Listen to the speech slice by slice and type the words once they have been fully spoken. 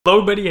Hello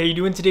everybody, how you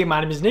doing today?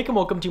 My name is Nick and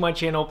welcome to my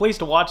channel, a place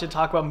to watch and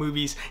talk about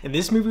movies. In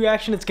this movie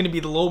reaction, it's going to be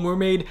The Little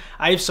Mermaid.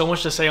 I have so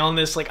much to say on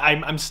this, like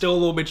I'm still a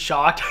little bit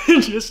shocked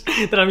just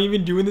that I'm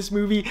even doing this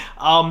movie.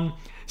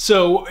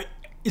 So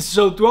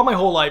throughout my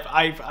whole life,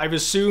 I've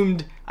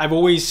assumed, I've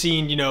always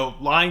seen, you know,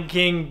 Lion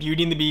King,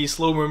 Beauty and the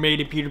Beast, Little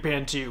Mermaid, and Peter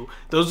Pan 2.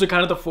 Those are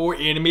kind of the four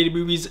animated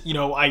movies, you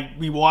know, I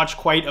rewatched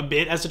quite a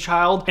bit as a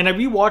child. And I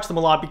rewatched them a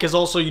lot because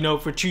also, you know,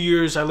 for 2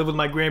 years I lived with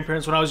my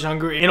grandparents when I was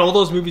younger, and all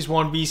those movies were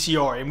on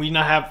VCR, and we did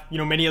not have, you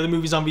know, many other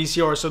movies on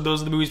VCR, so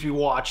those are the movies we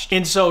watched.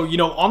 And so, you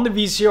know, on the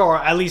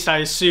VCR, at least I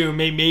assume,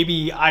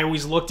 maybe I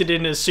always looked at it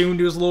and assumed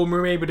it was Little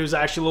Mermaid, but it was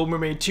actually Little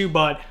Mermaid 2,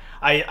 but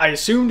I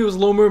assumed it was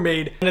Little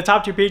Mermaid, and a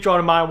top tier Patreon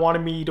of mine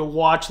wanted me to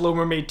watch Little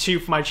Mermaid 2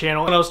 for my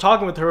channel. And I was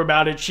talking with her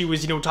about it. She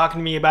was, you know, talking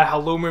to me about how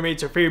Little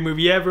Mermaid's her favorite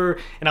movie ever,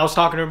 and I was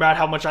talking to her about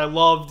how much I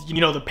loved,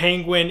 you know, the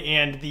penguin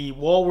and the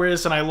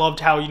walrus, and I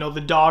loved how, you know,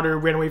 the daughter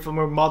ran away from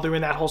her mother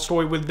and that whole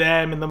story with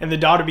them, and the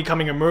daughter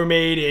becoming a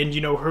mermaid, and, you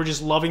know, her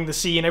just loving the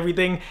sea and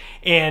everything.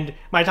 And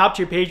my top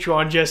tier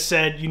Patreon just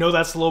said, you know,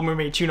 that's Little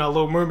Mermaid 2, not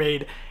Little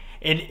Mermaid.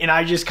 And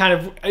I just kind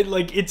of,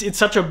 like, it's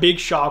such a big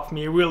shock for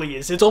me, it really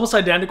is. It's almost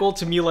identical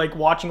to me, like,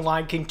 watching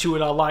Lion King 2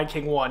 and Lion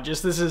King 1.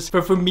 Just this is,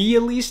 for me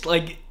at least,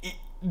 like,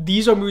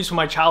 these are movies from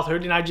my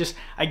childhood, and I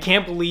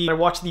can't believe I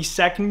watched the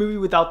second movie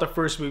without the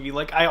first movie.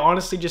 Like, I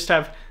honestly just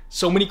have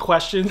so many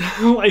questions.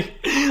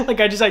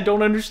 I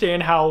don't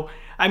understand how.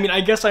 I mean,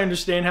 I guess I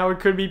understand how it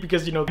could be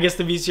because, you know, I guess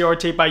the VCR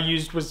tape I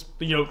used was,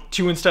 you know,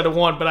 2 instead of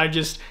 1, but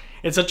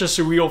it's such a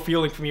surreal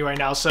feeling for me right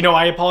now. So, you know,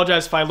 I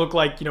apologize if I look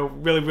like, you know,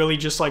 really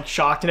just like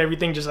shocked and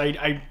everything. Just,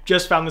 I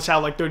just found this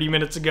out like 30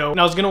 minutes ago.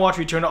 And I was gonna watch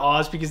Return to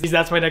Oz because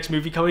that's my next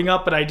movie coming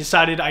up, but I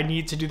decided I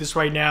need to do this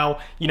right now.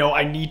 You know,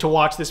 I need to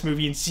watch this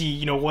movie and see,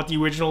 you know, what the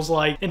original's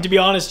like. And to be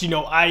honest, you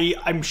know,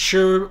 I'm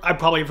sure I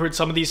probably have heard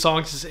some of these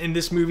songs in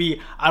this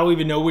movie. I don't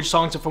even know which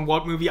songs are from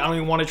what movie. I don't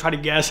even want to try to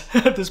guess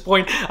at this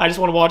point. I just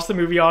want to watch the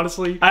movie,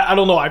 honestly. I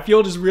don't know. I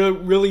feel just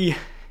really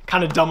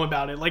kind of dumb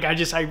about it. Like, I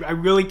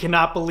really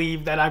cannot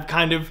believe that I've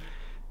kind of,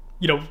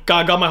 you know,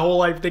 got my whole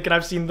life thinking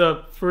I've seen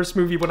the first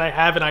movie when I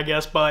haven't, I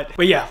guess. But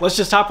yeah, let's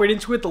just hop right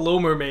into it. The Little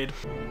Mermaid.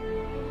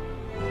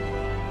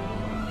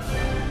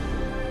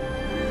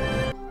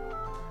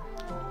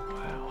 Oh,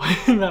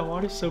 wow. That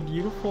water's so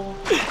beautiful.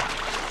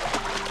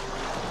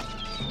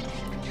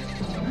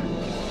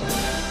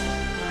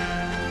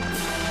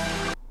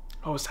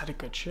 Oh, is that a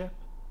good ship?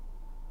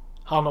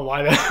 I don't know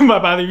why that,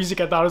 by the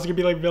music I thought it was gonna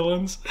be like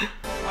villains.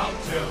 I'll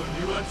tell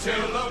you a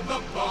tale of the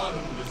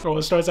bottomless. Oh,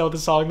 it starts out with the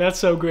song. That's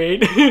so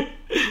great. Look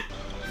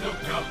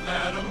up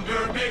at a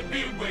mermaid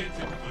be waiting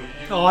for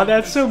you. Oh,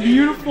 that's so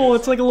beautiful.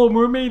 It's like a little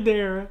mermaid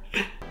there.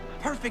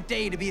 Perfect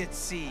day to be at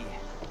sea.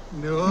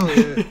 No.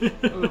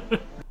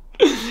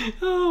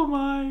 Oh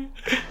my.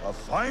 A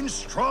fine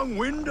strong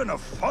wind and a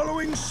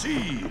following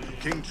sea.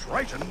 King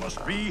Triton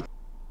must be...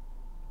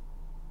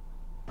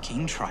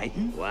 King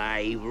Triton?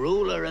 Why,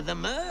 ruler of the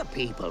mer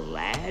people,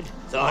 lad.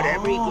 Thought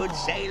every good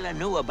sailor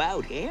knew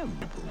about him.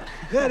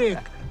 Eric,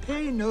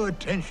 pay no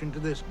attention to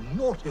this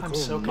nautical I'm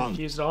so monk.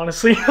 confused,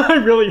 honestly. I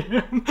really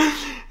am.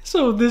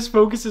 So this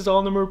focuses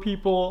on the mer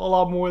people a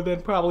lot more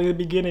than probably the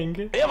beginning.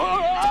 Because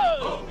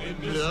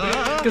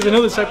I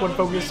know the second one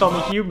focused on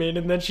the human,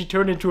 and then she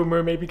turned into a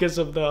mermaid because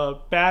of the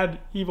bad,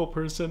 evil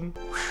person.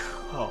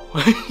 Oh,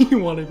 you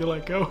wanted to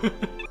let go.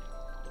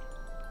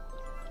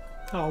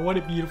 Oh, what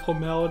a beautiful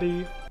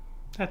melody.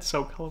 That's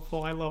so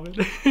colorful, I love it.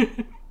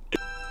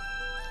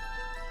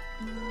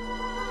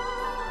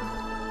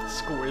 The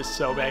score is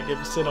so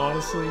magnificent,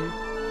 honestly.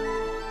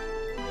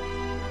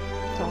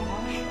 Wow,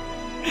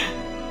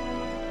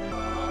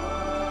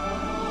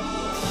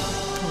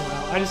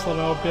 I just love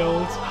how it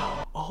builds.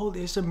 Oh,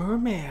 there's a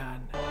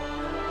merman.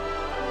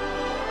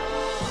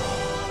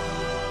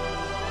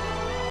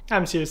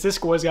 I'm serious, this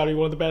score's gotta be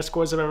one of the best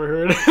scores I've ever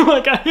heard.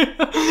 Like,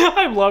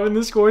 I'm loving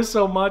this score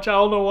so much, I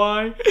don't know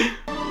why.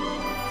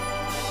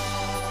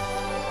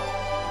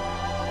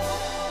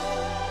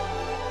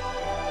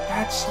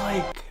 That's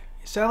like,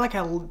 is that like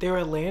their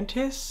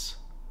Atlantis?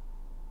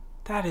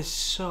 That is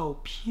so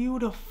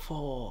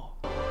beautiful.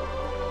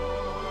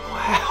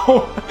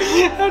 Wow,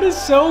 that is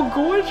so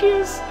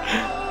gorgeous.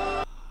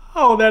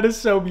 Oh, that is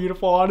so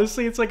beautiful,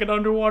 honestly. It's like an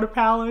underwater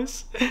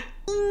palace.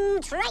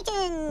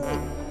 Triton!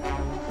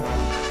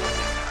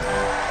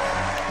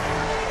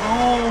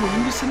 Oh,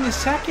 he was in the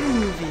second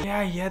movie.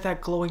 Yeah, he had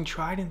that glowing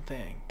trident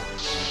thing.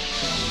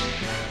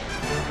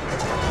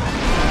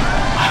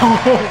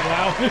 Oh,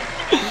 wow.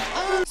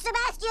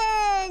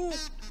 Sebastian!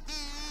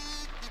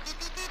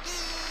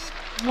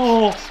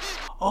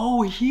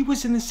 Oh, he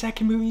was in the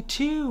second movie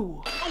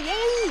too.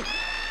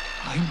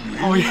 I'm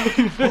really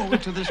looking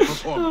forward to this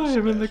performance. Oh,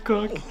 him and the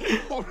cook.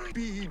 Oh,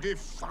 be the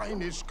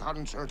finest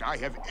concert I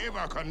have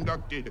ever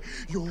conducted.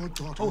 Your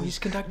daughter. Oh, he's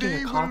conducting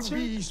a concert?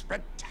 They will be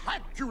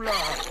spectacular.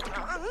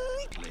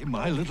 Play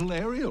my little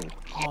Ariel.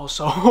 Oh,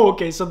 so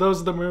okay, so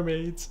those are the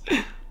mermaids.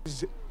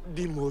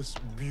 The most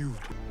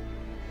beautiful.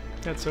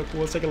 That's so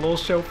cool. It's like a little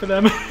show for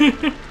them.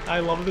 I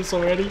love this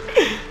already.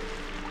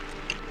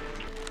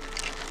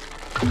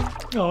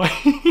 Oh.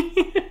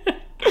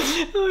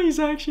 Oh, he's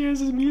actually has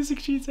his music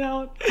sheets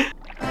out.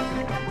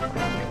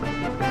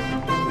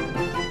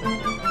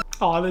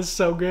 Oh, this is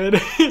so good.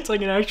 It's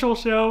like an actual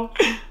show.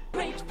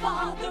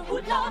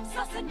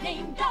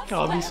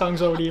 Oh, these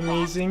songs are already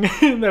amazing.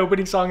 The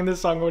opening song and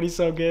this song already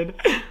so good.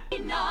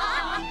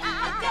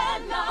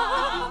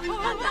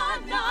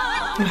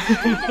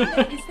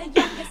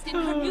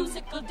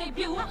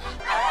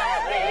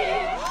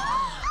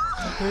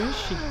 Where is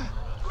she?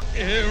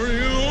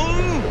 Ariel!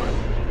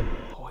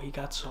 Oh, he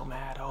got so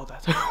mad. Oh,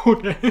 that's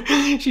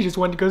okay. She just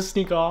wanted to go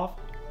sneak off.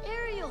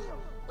 Ariel,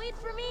 wait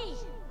for me.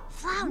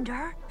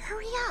 Flounder,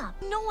 hurry up.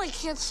 No, I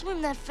can't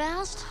swim that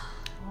fast.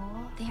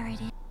 There it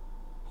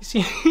is.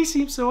 He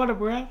seems so out of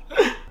breath.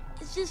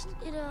 It's just,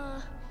 it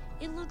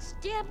looks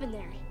damp in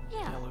there.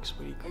 Yeah. That looks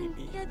pretty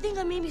creepy. Yeah, I think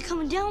I may be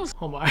coming down.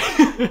 Oh my.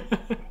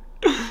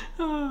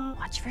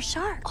 Watch for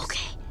sharks.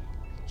 Okay.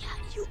 Yeah,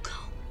 you go.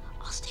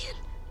 I'll stand.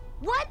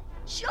 What?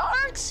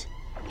 Sharks?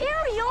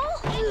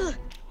 Ariel?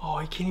 Oh,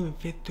 he can't even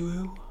fit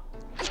through.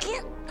 I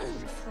can't.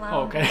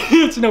 Okay,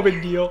 it's no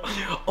big deal.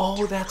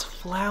 Oh, that's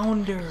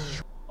Flounder.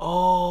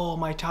 Oh,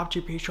 my top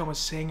tier patron was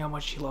saying how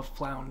much she loved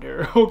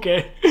Flounder.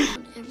 Okay.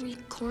 Every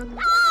corner.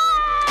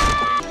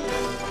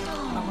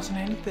 That wasn't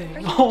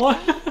anything. Oh,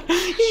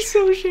 he's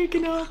so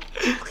shaken up.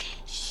 Okay.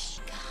 Gosh.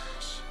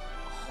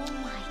 Oh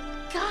my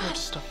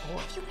What's gosh. the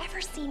fork? Have you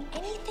ever seen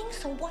anything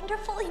so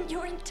wonderful in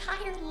your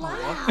entire Oh,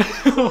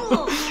 life?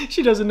 what?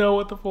 She doesn't know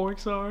what the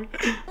forks are.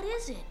 What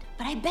is it?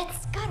 But I bet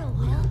Scuttle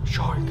will.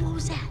 Shark. What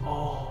was that?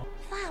 Oh,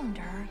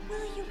 Flounder,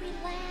 will you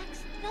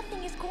relax?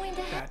 Nothing is going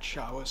to happen. that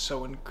shot was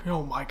so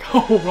oh my god.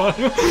 Oh, run.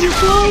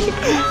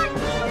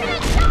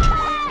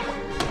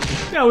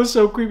 That was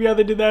so creepy how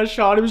they did that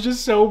shot. It was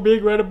just so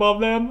big right above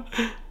them.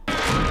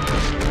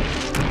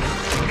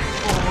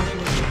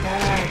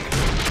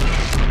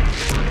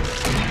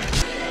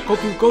 Go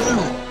through, go through.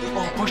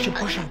 Oh, push him,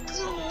 push him.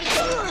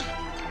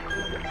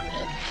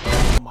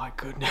 Oh my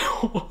goodness.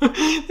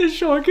 This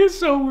shark is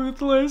so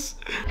ruthless.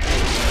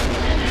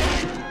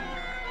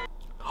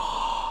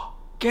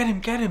 Get him,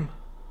 get him.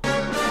 Oh,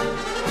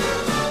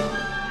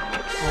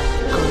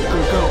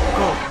 go.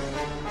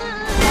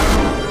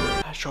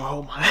 That shark,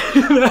 oh my.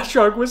 That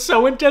shark was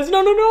so intense.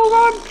 No, no, no,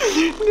 run. No.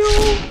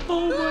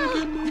 Oh my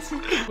goodness.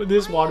 But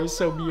this water is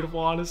so beautiful,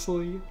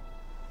 honestly.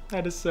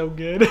 That is so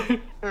good.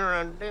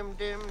 Oh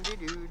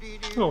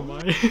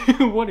my.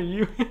 What are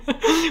you?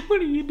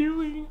 What are you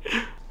doing?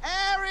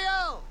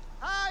 Ariel,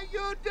 how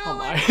you doing? Oh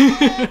my.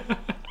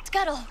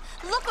 Scuttle,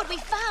 look what we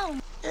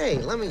found. Hey,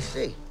 let me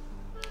see.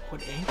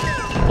 What ain't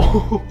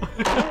oh.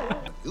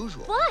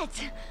 Usual.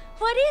 What?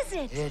 What is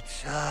it?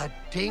 It's a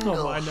dingle.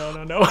 Oh my, no,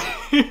 no, no.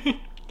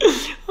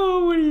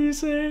 Oh, what are you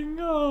saying?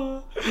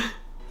 Oh.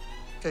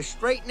 To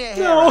straighten the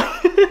hair No.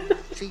 out.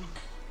 See?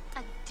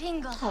 A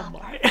dingle. Oh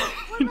my.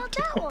 What about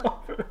that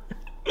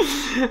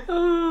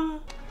one?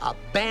 A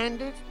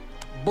banded,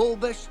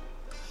 bulbous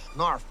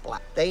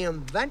snarfblat. They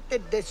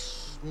invented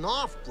this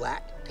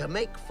snarfblat to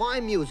make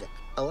fine music.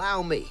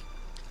 Allow me.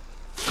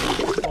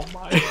 Oh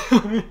my.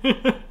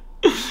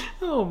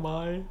 Oh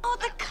my. Oh,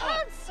 the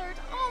concert.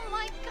 Oh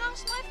my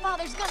gosh, my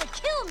father's gonna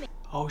kill me.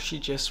 Oh, she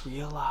just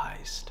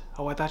realized.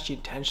 Oh, I thought she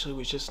intentionally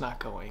was just not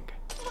going.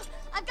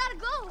 I gotta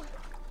go.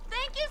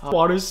 Thank you.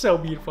 Water's so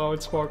beautiful.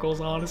 It sparkles,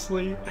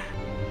 honestly.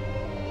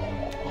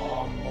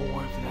 Oh,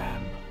 more of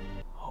them.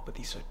 Oh, but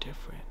these are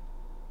different.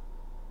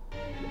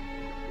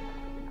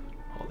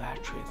 Oh,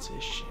 that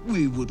transition.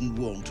 We wouldn't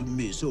want to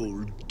miss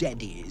old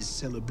Daddy's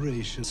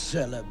celebration.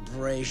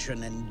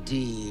 Celebration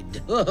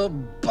indeed. Oh,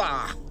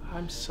 bah.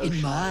 I'm so In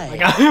shocked. my-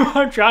 Like,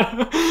 I'm trying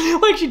to.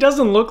 Like, she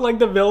doesn't look like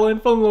the villain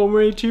from Little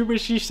Mermaid 2,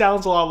 but she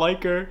sounds a lot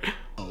like her.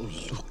 Oh,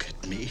 look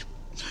at me.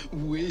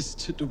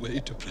 Wasted away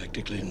to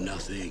practically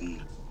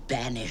nothing.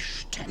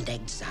 Banished and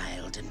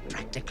exiled and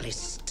practically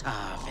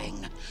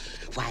starving,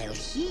 while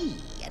he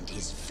and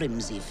his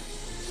flimsy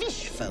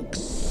fish folks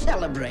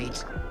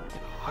celebrate.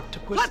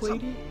 Octopus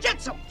lady?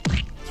 Get some!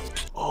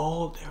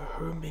 Oh, they're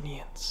her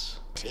minions.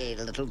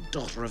 Tail little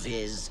daughter of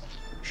his.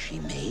 She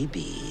may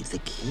be the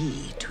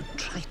key to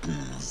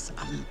Triton's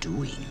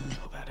undoing.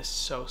 Oh, that is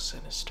so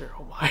sinister.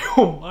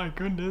 Oh my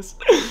goodness.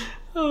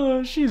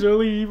 Oh, she's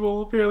really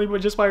evil, apparently,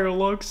 but just by her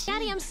looks.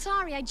 Daddy, I'm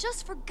sorry. I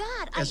just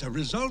forgot. As a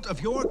result of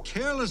your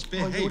careless Oh,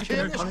 you would've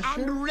behavior, been punished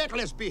her? And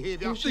reckless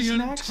behavior. It was the just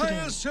an entire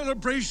accident.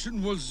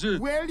 celebration was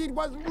Well, it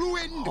was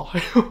ruined.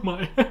 Oh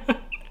my.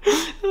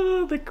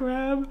 Oh, the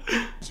crab.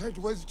 That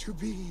was to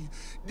be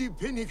the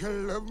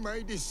pinnacle of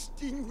my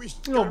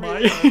distinguished Oh career.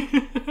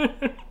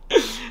 my.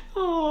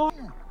 Oh.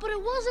 But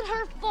it wasn't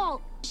her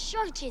fault.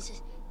 Shark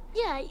chases.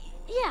 Yeah,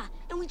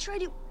 and we tried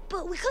to,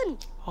 but we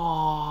couldn't.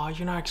 Oh,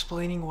 you're not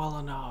explaining well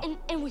enough.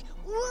 And we,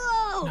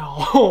 whoa! No,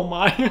 oh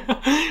my.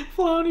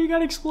 Flounder, you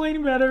gotta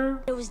explain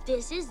better. It was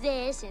this is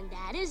this, and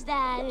that is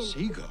that. And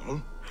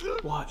Seagull?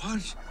 What?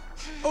 What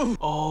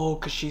Oh,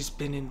 because she's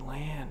been in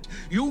land.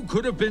 You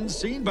could have been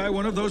seen by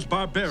one of those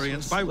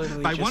barbarians, So by it's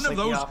literally one just of like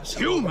the those opposite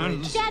of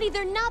humans. Daddy,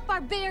 they're not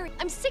barbarian.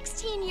 I'm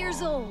 16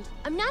 years old.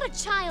 I'm not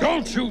a child.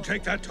 Don't you anymore.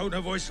 take that tone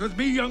of voice with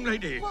me, young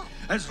lady. Well-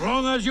 As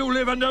long as you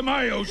live under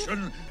my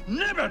ocean,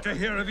 never to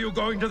hear of you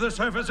going to the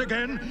surface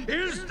again.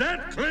 Is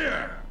that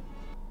clear?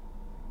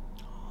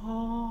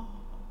 Oh,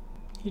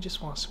 he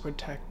just wants to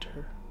protect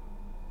her.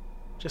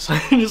 Just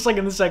like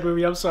in the second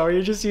movie. I'm sorry,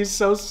 it just seems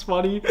so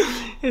funny.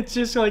 It's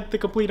just like the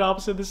complete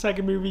opposite of the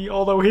second movie.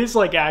 Although his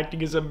like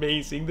acting is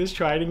amazing. This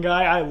Trident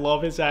guy, I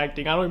love his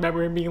acting. I don't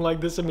remember him being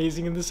like this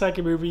amazing in the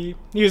second movie.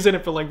 He was in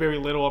it for like very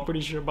little, I'm pretty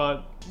sure,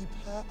 but Keep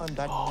her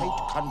under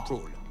tight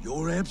control.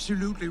 You're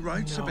absolutely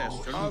right, no,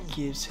 Sebastian.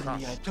 he gives him the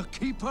idea. To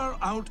keep her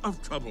out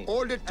of trouble.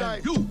 All the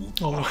time. And you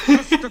Oh. are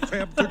just the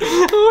crab to do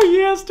it. Oh,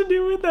 he has to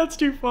do it. That's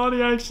too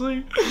funny,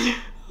 actually.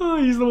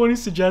 Oh, he's the one who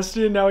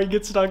suggested it. Now he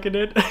gets stuck in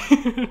it.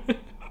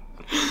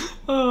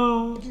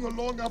 Oh. Looking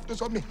along after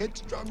some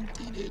headstrong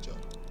teenager.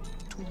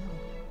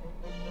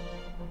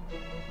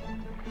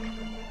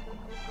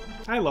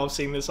 I love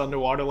seeing this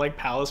underwater like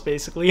palace,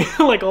 basically.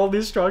 Like all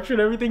this structure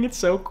and everything. It's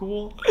so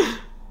cool.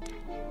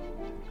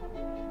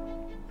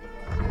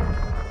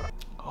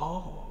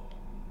 Oh.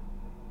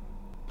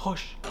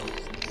 Push.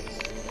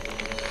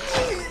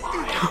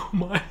 Oh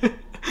my.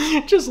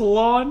 Just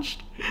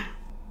launched.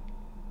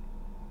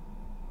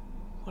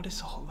 What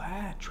is all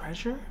that?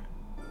 Treasure?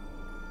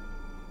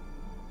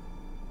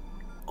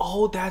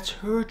 Oh, that's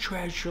her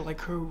treasure, like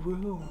her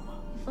room.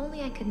 If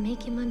only I could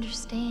make him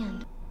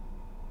understand.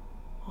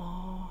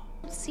 Oh.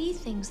 I don't see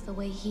things the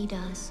way he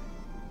does.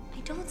 I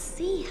don't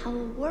see how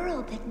a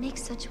world that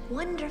makes such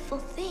wonderful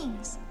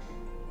things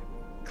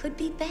could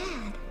be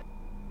bad.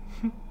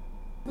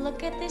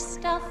 Look at this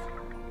stuff.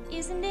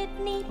 Isn't it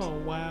neat? Oh,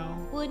 wow.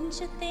 Wouldn't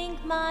you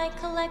think my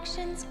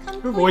collection's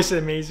complete? Her voice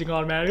is amazing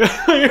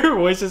automatically. Her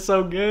voice is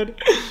so good.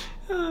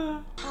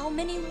 How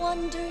many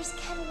wonders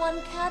can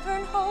one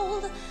cavern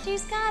hold?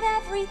 She's got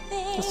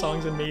everything. The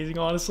song's amazing,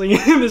 honestly.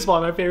 This is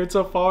one of my favorites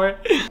so far.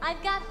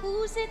 I've got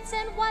who's its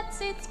and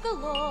what's its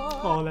galore.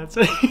 Oh, that's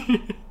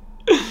it.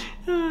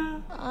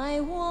 I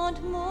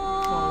want more.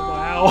 Oh,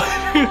 wow.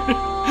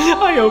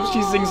 I hope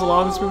she sings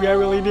along this movie, I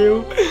really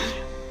do.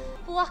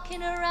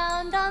 Walking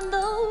around on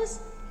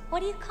those, what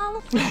do you call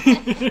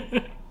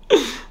them?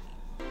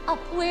 Up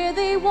where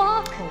they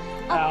walk,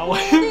 Wow. up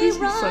where they This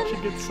is run, such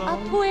a good song.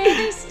 up where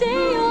they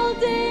stay all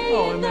day.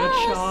 Oh, and in that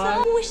the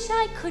shot. sun. Wish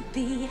I could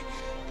be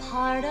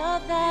part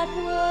of that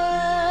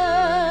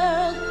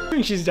world. I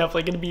think she's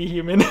definitely gonna be a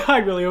human. I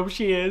really hope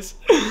she is.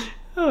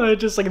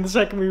 Just like in the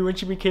second movie when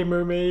she became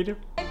Mermaid.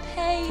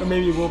 Or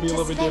maybe it will be a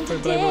little bit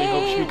different, but I really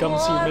hope she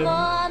becomes human.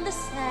 On the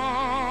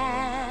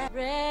sand,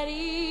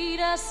 ready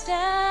to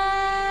stand.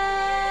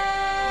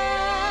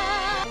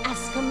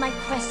 Ask her my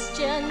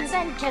questions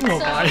and get Oh some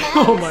my,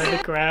 oh my, the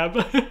answers. crab.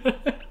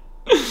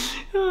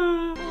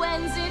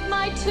 When's it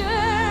my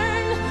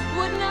turn?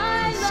 Wouldn't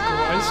I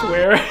love? I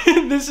swear,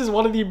 this is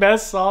one of the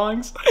best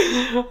songs.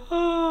 I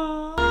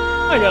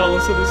gotta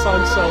listen to this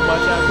song so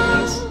much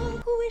after this.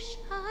 Wish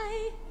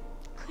I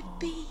could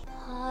be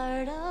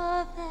part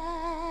of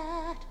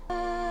that.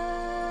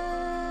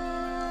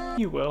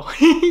 You will.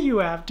 You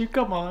have to.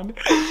 Come on.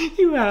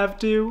 You have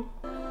to.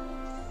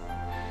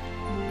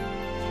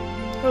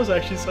 That was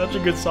actually such a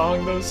good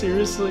song, though.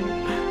 Seriously.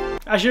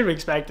 I should have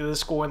expected the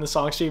score and the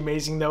songs to be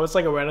amazing, though. It's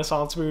like a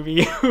Renaissance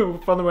movie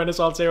from the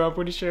Renaissance era, I'm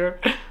pretty sure.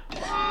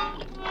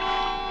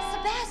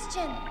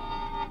 Sebastian!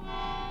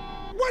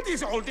 What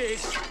is all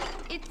this?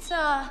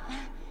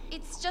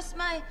 It's just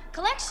my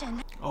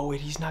collection. Oh, wait,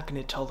 he's not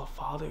gonna tell the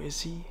father,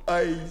 is he?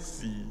 I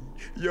see.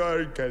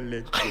 Your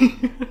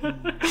collection.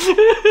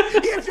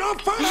 If your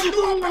father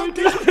knew about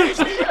this place,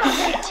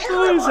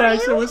 Oh, his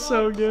accent was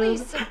so good.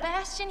 Please,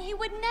 Sebastian, he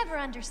would never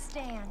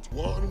understand.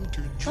 want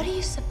to What do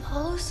you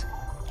suppose?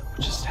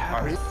 Just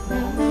happened.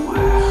 hurry.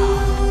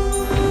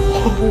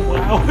 Oh,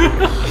 wow.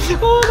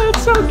 Oh,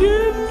 that's so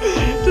good.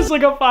 Just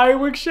like a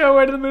fireworks show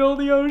right in the middle of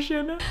the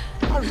ocean.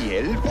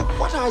 Ariel,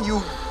 what are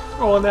you?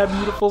 Oh, and that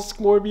beautiful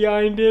score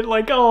behind it.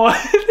 Like, oh,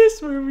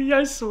 this movie,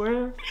 I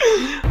swear.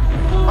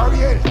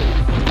 Ariel!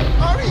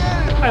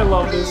 Ariel! I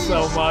love this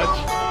so much.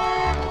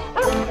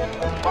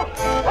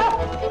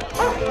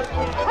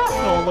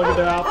 Oh, look at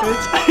their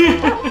outfits.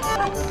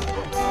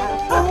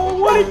 Oh,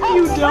 what a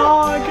cute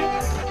dog.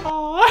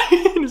 Oh,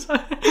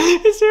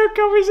 his hair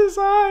covers his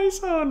eyes.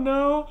 Oh,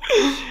 no.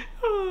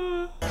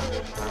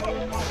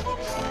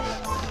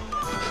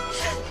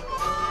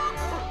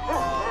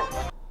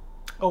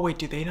 Oh, wait,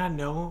 do they not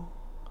know?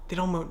 They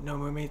don't know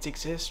mermaids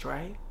exist,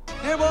 right?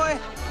 Here, boy.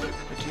 Or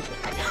do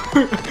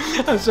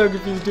they? I'm so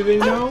confused. Do they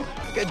know?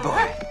 Good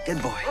boy.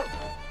 Good boy.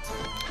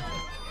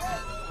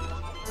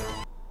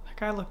 That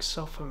guy looks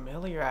so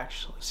familiar,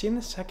 actually. Is he in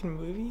the second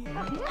movie?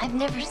 I've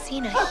never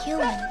seen a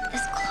human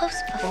this close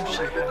Oh,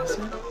 before. she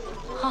hasn't?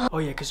 Oh,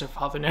 yeah, because her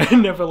father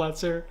never lets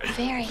her.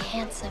 Very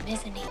handsome,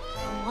 isn't he? The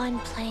one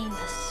playing the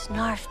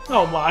snarf.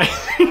 Oh, my.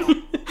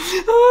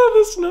 Oh,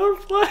 the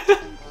snowflake.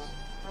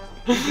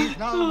 It is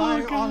now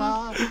my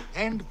honor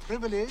and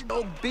privilege.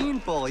 Oh,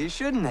 Beanpole, you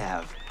shouldn't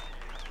have.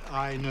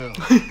 I know.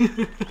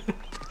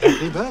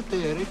 Happy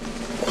birthday, Eric.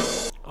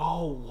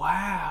 Oh,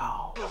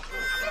 wow.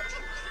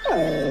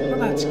 Oh,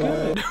 that's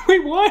good.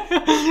 Wait, what?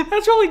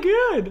 That's really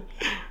good.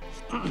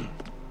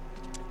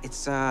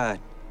 It's really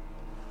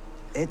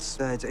It's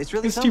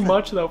something. too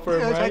much, though, for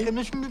him, Yes, I right?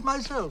 commissioned it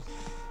myself.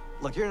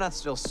 Look, you're not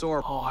still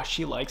sore. Oh,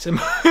 she likes him.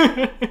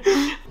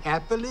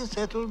 Happily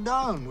settled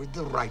down with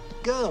the right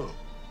girl.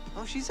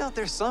 Oh, she's out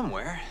there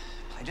somewhere.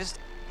 I just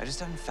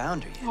haven't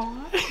found her yet.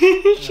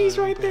 Aw, she's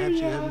right there,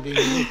 Perhaps you yeah. haven't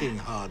been looking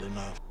hard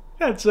enough.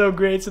 That's so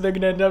great, so they're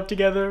gonna end up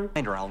together.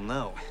 Find her, I'll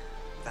know.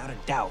 Without a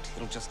doubt,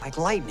 it'll just like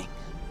lightning.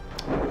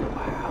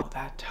 Wow,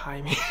 that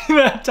timing.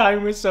 That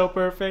time was so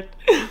perfect.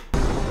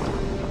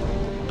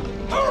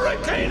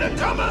 Hurricane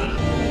a-comin'!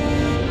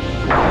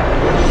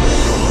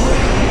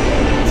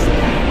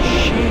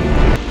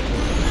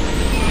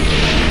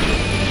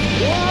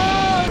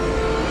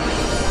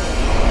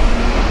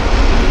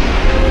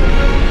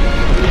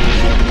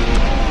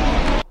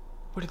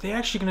 But are they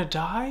actually gonna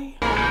die?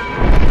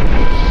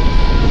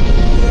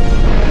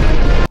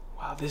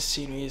 Wow, this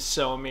scenery is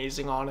so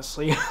amazing,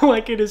 honestly.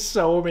 Like, it is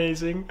so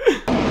amazing.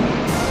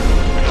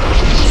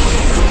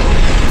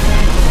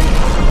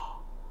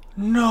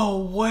 No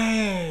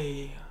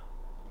way!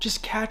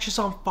 Just catches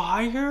on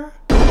fire?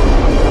 Look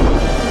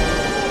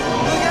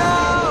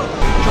out!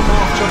 Jump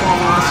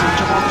off, Austin,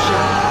 jump off the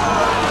ship.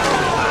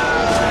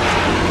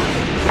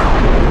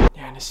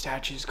 Yeah, and his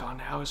statue's gone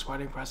now, his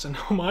wedding present.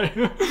 Oh my,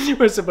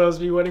 we're supposed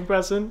to be wedding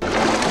present.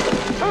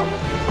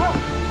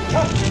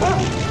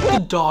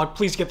 The dog,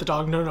 please get the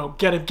dog. No,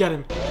 get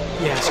him.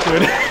 Yes,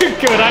 good.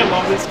 Good, I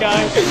love this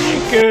guy.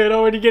 Good,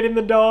 already getting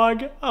the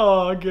dog.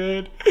 Oh,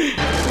 good.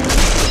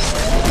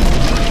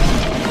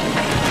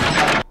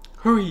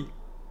 Hurry!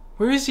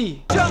 Where is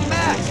he? Jump,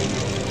 Max!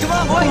 Come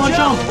on, boy,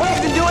 jump! What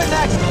have you been doing,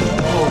 Max?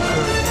 Oh,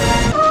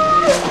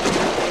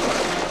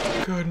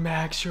 good. Good,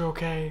 Max, you're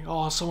okay.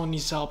 Oh, someone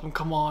needs to help him.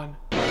 Come on.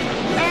 No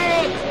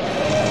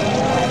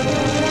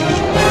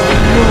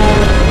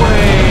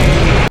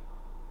way!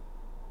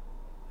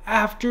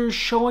 After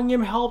showing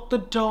him help the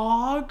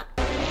dog?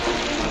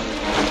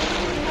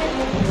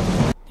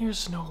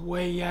 There's no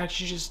way he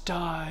actually just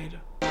died.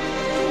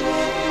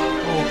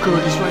 Oh,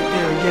 good, he's right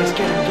there. Yes,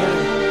 get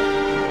him.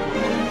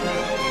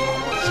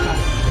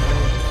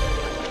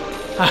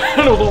 I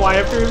don't know why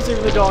after him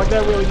saving the dog,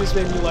 that really just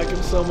made me like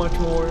him so much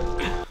more.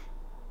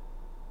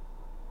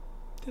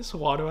 This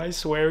water, I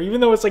swear, even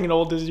though it's like an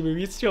old Disney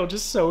movie, it's still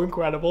just so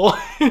incredible.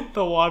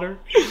 The water.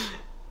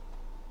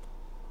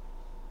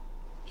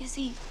 Is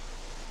he?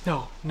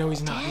 No,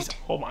 he's not. He's,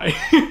 oh my.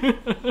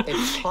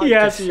 It's hard He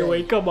has to to be say.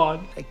 awake, come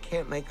on. I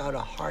can't make out a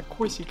heart. Of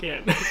course you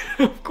can.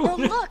 Of course. Oh,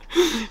 look!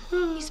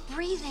 He's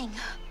breathing.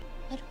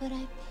 What would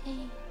I pay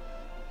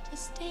to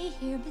stay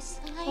here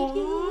beside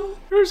you?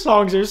 Her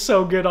songs are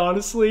so good,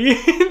 honestly.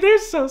 They're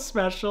so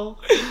special.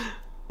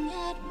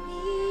 At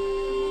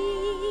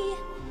me,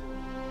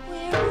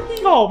 where we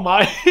Oh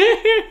my.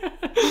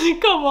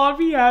 Come on,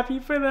 be happy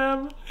for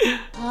them.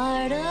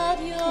 part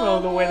of your Oh,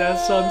 the way that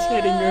sun's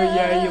hitting her,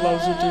 yeah, he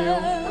loves her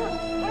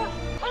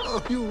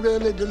Oh, you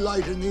really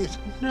delight in these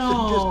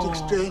No.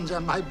 sadistic strains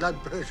on my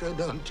blood pressure,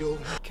 don't you? too.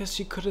 Guess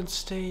you couldn't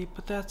stay,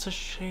 but that's a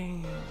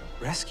shame.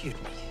 Rescued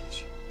me.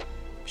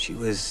 She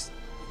was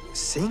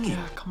singing.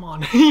 Yeah, come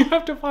on. You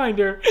have to find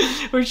her.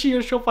 Or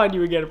she'll find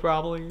you again,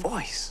 probably.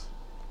 Voice.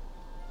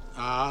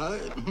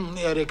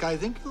 Eric, I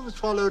think you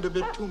swallowed a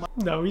bit too much.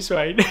 No, he's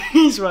right.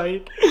 He's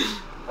right.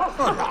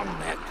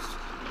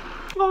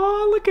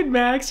 Oh, look at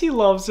Max. He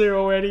loves her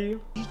already.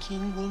 The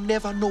king will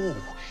never know.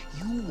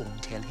 You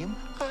won't tell him.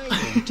 I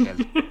won't tell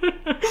him.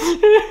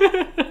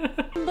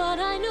 But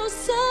I know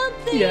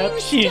something. Yep,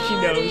 she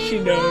knows. She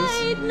knows.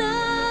 Right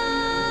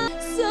now.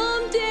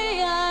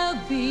 Someday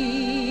I'll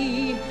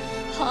be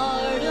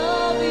part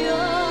of your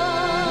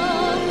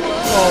world.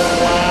 Oh,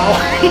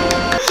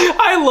 wow.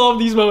 I love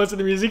these moments in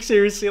the music,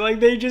 seriously. Like,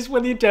 they just,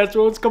 when the intense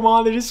moments come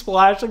on, they just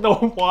splash like the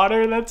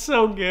water. That's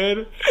so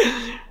good.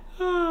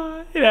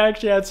 It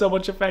actually had so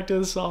much effect to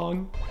the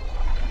song.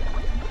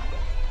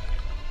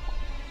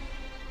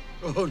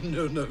 Oh,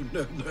 no.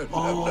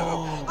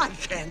 I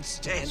can't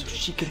stand it.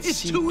 She can It's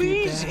see too through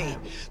easy.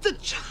 them. The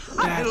That's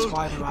child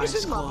why her eyes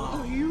is not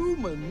glow.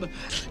 human.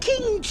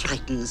 King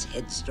Triton's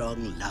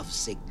headstrong,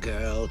 lovesick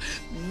girl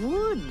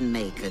would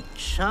make a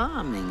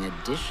charming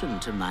addition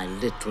to my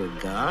little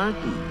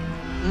garden.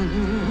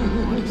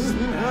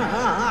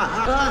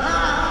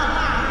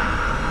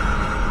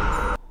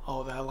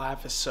 Oh, that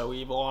laugh is so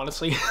evil,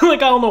 honestly.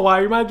 Like, I don't know why.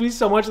 It reminds me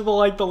so much of the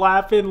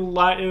laugh in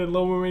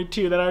Little Mermaid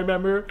 2 that I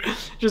remember.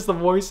 Just the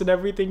voice and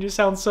everything just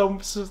sounds so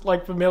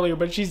like familiar,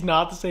 but she's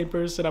not the same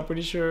person, I'm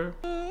pretty sure.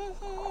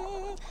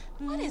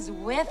 What is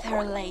with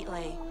her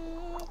lately?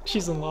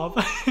 She's in love.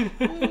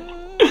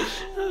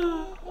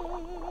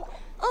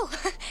 Oh,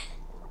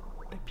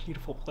 A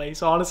beautiful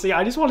place, honestly.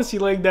 I just want to see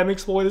like them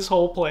explore this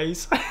whole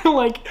place.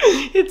 Like,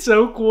 it's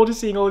so cool to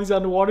seeing all these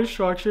underwater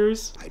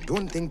structures. I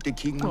don't think the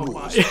king Oh knows.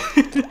 my.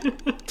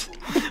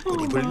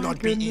 But it will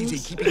not be easy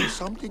keeping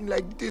something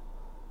like this.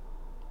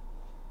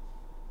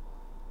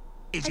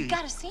 I've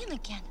got to see him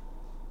again.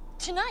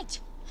 Tonight.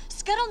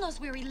 Scuttle knows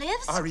where he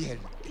lives. Ariel,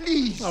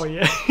 please. Oh,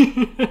 yeah.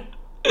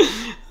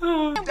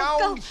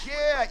 Down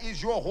here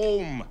is your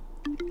home.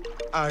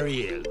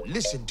 Ariel,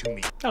 listen to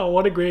me. Oh,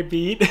 what a great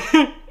beat.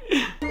 The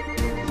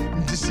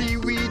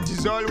seaweed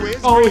is always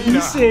Oh, he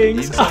greener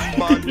sings. in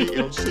somebody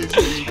else's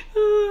league.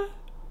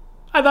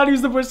 I thought he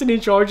was the person in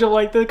charge of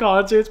like the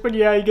concerts, but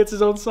yeah, he gets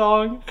his own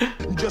song.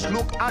 Just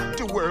look at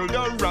the world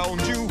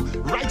around you,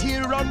 right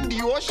here on the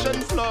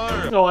ocean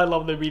floor. Oh, I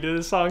love the beat of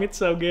this song. It's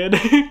so good.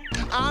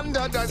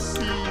 Under the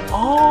sea.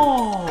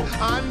 Oh.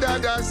 Under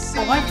the sea.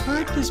 Oh, I've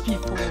heard this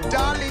before.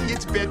 Darling,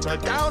 it's better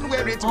down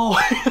where it's... Oh.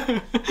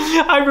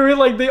 I've heard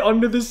like the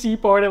under the sea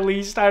part at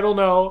least. I don't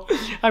know.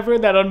 I've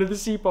heard that under the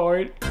sea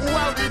part.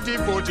 While they're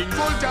devoting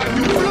full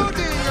time to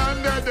floating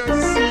under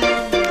the sea.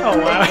 Oh,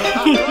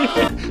 wow.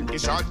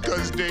 It's hard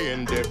cause they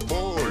in the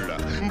bowl,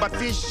 but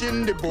fish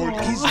in the bowl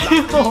is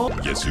like...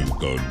 Yes, you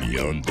got me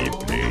on the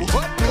plate.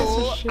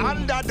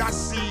 Under the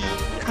sea.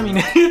 I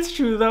mean, it's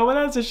true though, but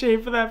that's a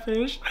shame for that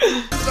fish.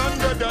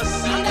 Under the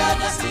sea.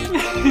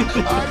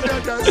 Under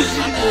the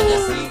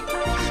sea.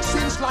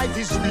 Since life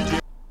is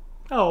sweet.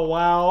 Oh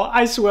wow,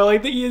 I swear,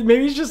 like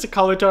maybe it's just a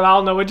color tone, I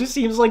don't know, it just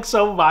seems like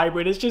so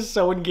vibrant, it's just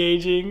so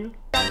engaging.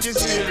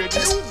 Just hear it,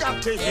 you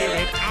got to hear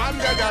it,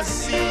 under the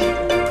sea.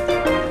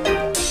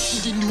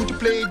 The new to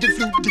play the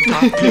flute, the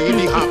can't play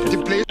the harp, the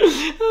play.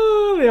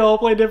 They all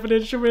play different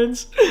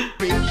instruments.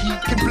 He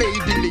can play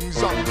the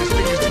lings on the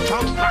strings, the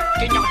tom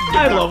rocking on the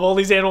I love all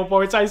these animal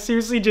parts, I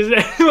seriously just,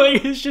 like,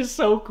 it's just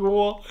so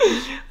cool.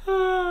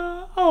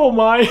 Oh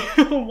my,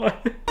 oh my.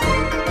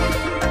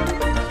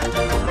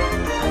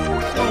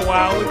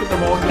 Wow, look at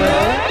them all go.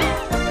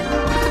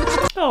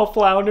 Oh,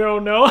 flounder, oh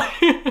no.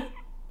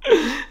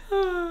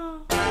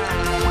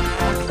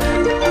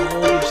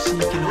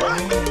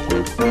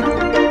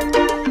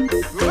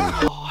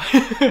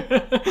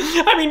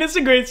 I mean, it's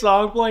a great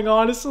song playing,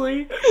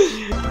 honestly.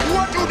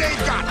 What do they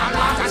got? A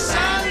lot of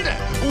sand?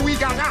 We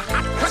got a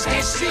hot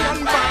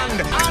crustacean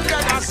band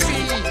under the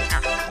sea.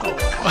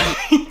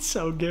 It's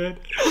so good.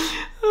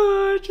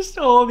 Just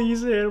all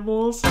these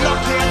animals. Look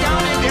here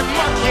down in the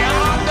muck here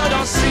under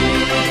the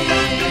sea.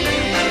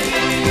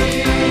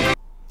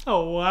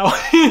 Oh wow,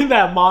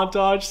 that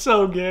montage,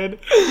 so good.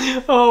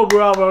 Oh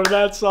bravo,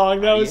 that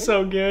song, that was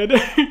so good.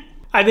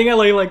 I think I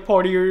like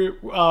Party or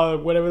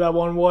whatever that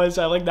one was.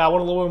 I like that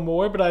one a little bit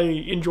more, but I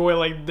enjoy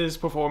like this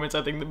performance,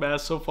 I think, the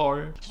best so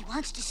far. He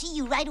wants to see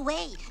you right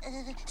away.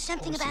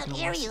 Something about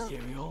Ariel.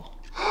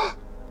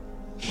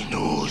 He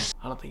knows.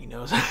 I don't think he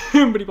knows,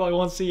 but he probably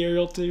wants to see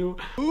Ariel too.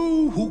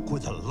 Ooh, who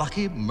could the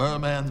lucky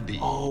merman be?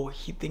 Oh,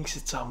 he thinks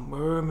it's a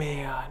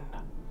merman.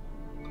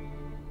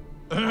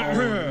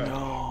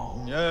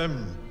 Oh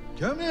no.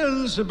 Come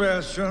in,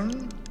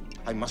 Sebastian.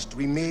 I must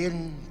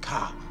remain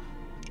calm.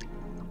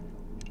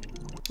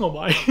 Oh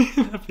my,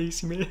 that face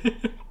he made.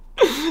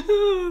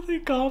 The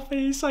cough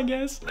face, I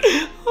guess.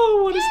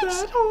 Oh, what is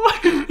that? Oh.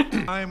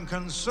 I'm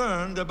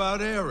concerned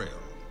about Ariel.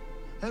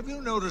 Have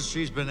you noticed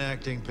she's been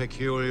acting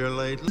peculiar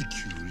lately?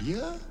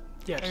 Peculiar?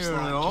 Yeah, just you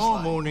know,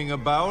 mooning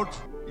about.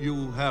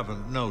 You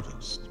haven't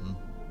noticed. Hmm?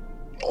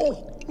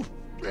 Oh,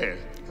 well,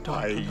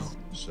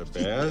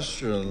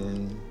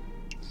 Sebastian.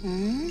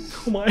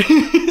 Oh my,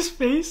 his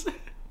face.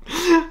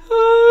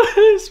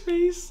 His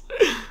face.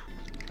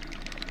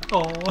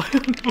 Oh,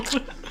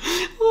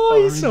 oh,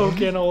 he so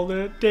can't hold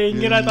it.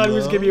 Dang it, I thought he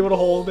was gonna be able to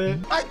hold it.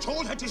 I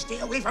told her to stay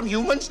away from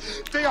humans.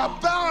 They are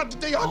bad.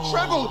 They are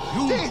trouble.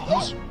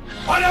 Humans?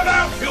 What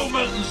about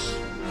humans?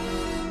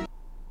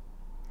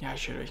 Yeah, I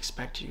should have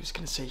expected he was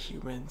gonna say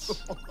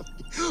humans.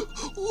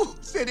 Who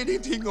said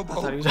anything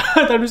about? I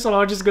thought he was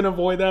somehow just gonna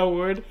avoid that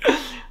word.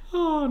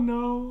 Oh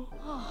no.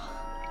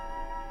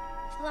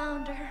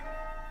 Flounder.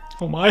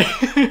 Oh my.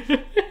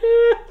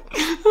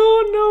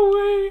 Oh no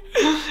way.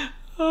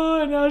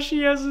 Oh, now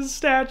she has a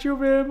statue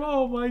of him.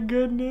 Oh my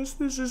goodness,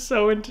 this is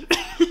so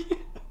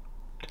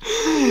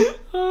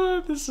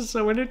oh, this is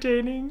so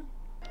entertaining.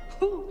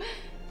 Ooh,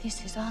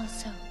 this is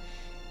also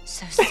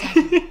so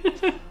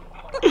sudden.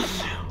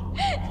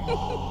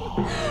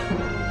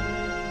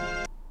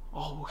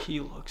 Oh, he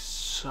looks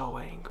so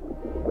angry.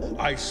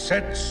 I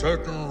set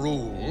certain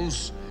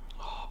rules.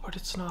 Oh, but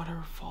it's not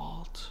her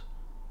fault.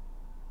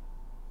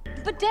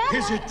 But Dad,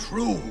 Is it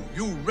true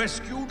you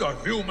rescued a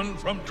human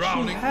from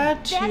drowning? She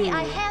had to. Daddy,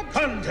 I had to.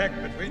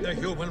 Contact between the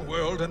human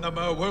world and the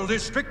mer world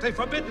is strictly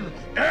forbidden.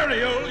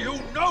 Ariel, you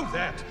know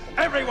that.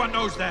 Everyone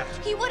knows that.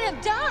 He would have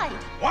died.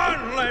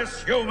 One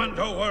less human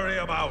to worry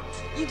about.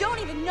 You don't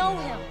even know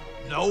him.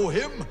 Know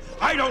him?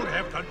 I don't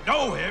have to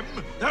know him.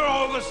 They're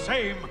all the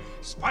same.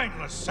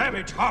 Spineless,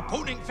 savage,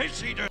 harpooning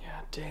fish eater.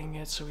 Yeah, dang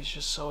it, so he's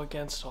just so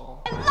against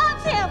all. I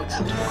love him.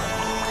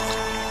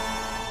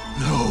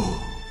 No.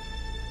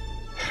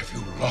 Have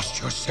you lost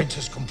your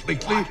senses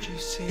completely? Why'd you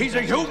say He's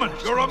that? a human.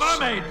 You're a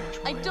mermaid.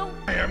 I don't.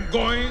 I am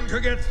going to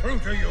get through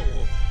to you.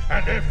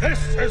 And if this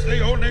is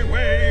the only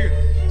way,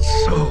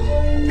 so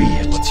be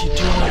it. What's he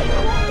doing?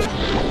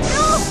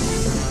 No!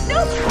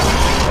 No!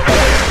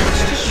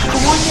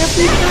 destroying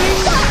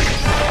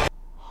everything?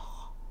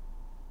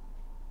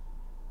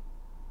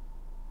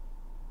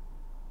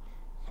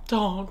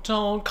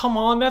 Don't, come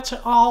on, that's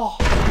it. Oh.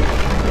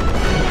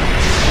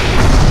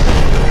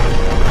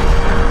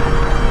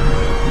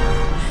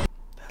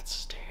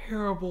 That's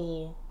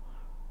terrible.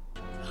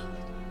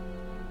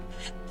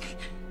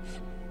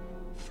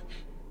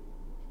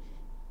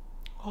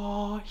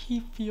 Oh, he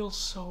feels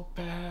so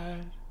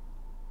bad.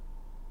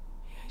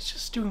 Yeah, he's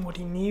just doing what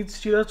he needs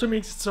to. That's what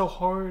makes it so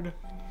hard.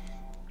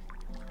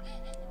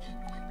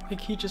 Like,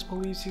 he just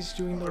believes he's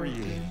doing the right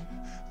thing.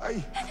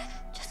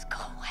 Just go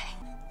away.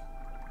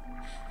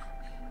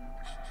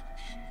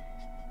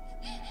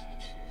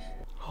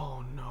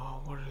 Oh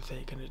no, what are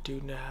they gonna do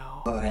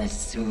now? For a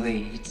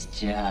sweet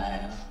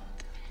child.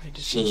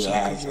 She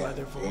has a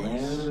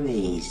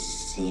very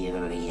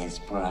serious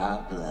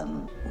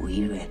problem.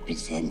 We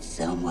represent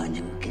someone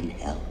who can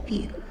help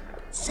you.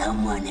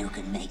 Someone who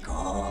can make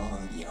all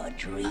your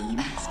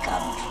dreams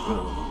come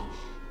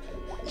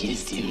true.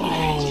 Just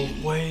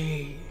imagine. Oh,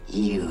 wait.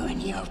 You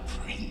and your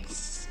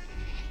prince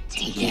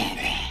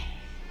together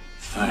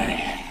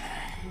forever.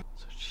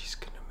 So she's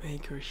gonna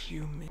make her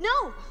human.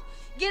 No!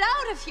 Get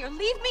out of here!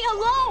 Leave me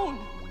alone!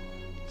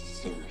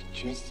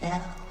 Suit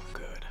yourself.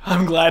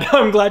 I'm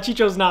glad she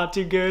chose not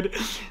to. Good.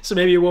 So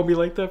maybe it won't be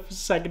like the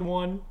second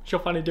one. She'll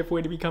find a different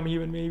way to become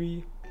human,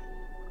 maybe.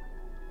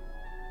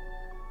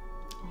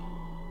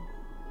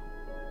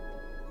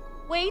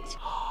 Wait.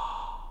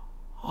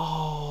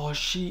 Oh,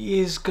 she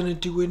is gonna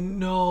do it.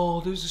 No,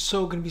 there's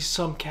so gonna be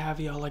some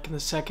caveat like in the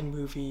second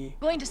movie.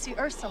 Going to see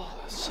Ursula.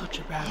 Such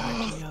a bad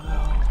idea,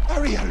 though.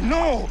 Ariel,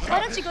 no!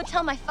 Why don't you go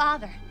tell my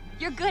father?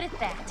 You're good at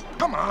that.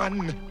 Come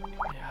on!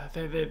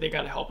 They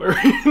gotta help her.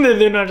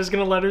 They're not just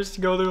gonna let her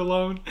go there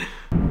alone.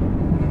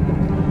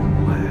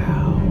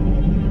 Wow.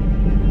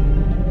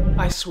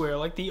 I swear,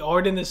 like, the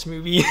art in this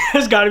movie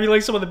has gotta be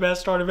like some of the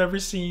best art I've ever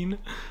seen.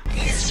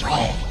 This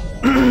way.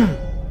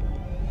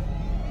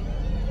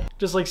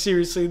 Just like,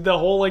 seriously, the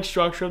whole like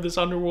structure of this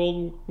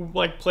underworld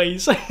like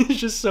place is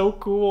just so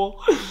cool.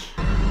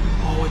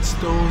 Oh, it's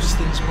those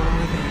things. What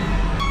are they?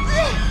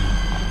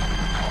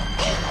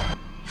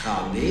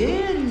 Come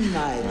in,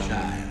 my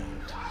child.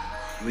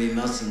 We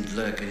mustn't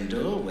lurk in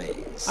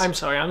doorways. I'm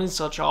sorry, I'm in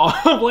such awe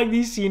of like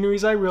these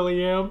sceneries. I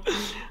really am.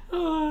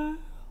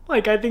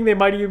 Like, I think they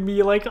might even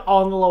be like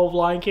on the level of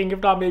Lion King, if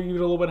not maybe even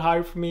a little bit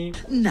higher for me.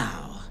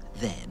 Now,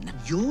 then,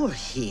 you're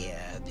here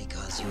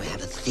because you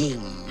have a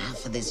thing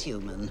for this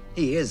human.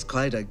 He is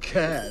quite a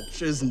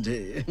catch, isn't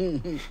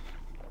he?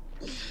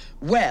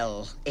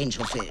 Well,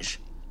 Angel Fish,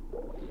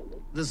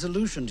 the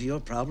solution to your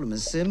problem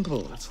is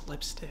simple. That's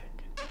lipstick.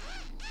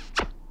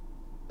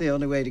 The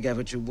only way to get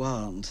what you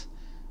want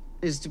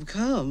is to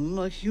become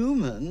a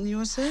human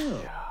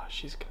yourself. Yeah,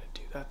 she's gonna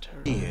do that to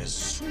her. Dear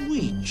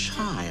sweet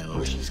child.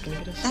 Oh, she's gonna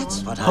get a song?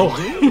 That's what I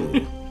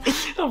do.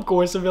 Of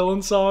course, a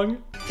villain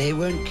song. They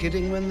weren't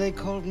kidding when they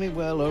called me,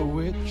 well, a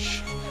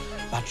witch.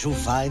 But you'll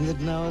find that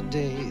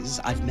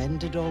nowadays I've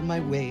mended all my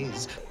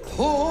ways.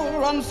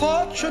 Poor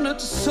unfortunate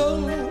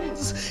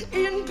souls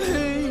in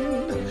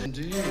pain.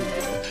 Indeed,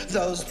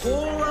 those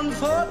poor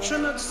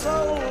unfortunate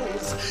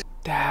souls.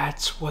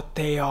 That's what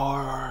they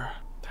are.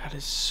 That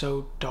is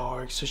so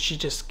dark. So she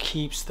just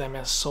keeps them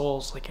as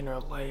souls, like in her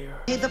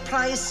lair. Pay the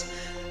price,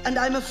 and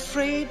I'm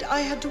afraid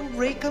I had to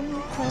rake 'em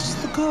across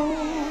the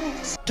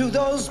coals. To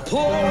those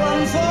poor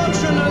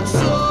unfortunate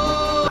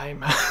souls.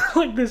 I'm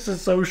like, this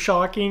is so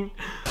shocking.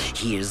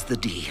 Here's the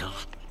deal.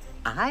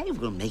 I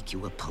will make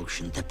you a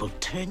potion that will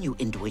turn you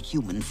into a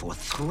human for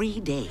 3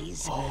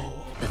 days.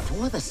 Oh.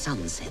 Before the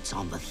sun sets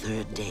on the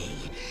 3rd day,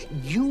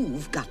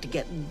 you've got to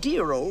get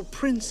dear old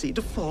Princey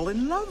to fall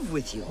in love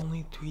with you.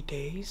 Only 3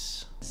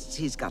 days?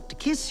 He's got to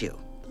kiss you.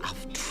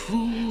 Of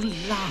true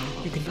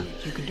love. You can do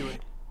it. You can do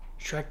it.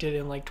 Shrek did it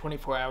in like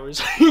 24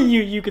 hours.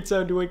 you could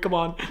so do it. Come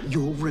on.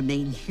 You'll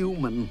remain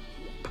human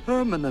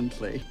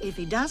permanently. If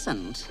he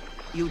doesn't,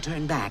 you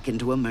turn back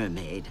into a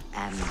mermaid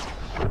and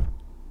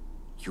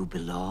you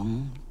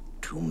belong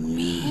to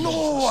me.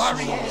 No,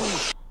 Ariel!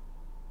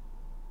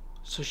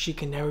 So she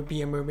can never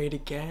be a mermaid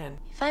again.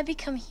 If I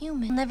become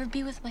human, I'll never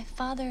be with my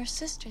father or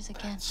sisters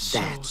again.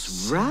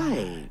 That's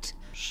right.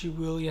 She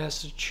really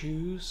has to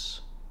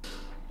choose.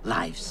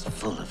 Life's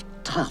full of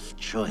tough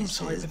choices. I'm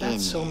sorry, but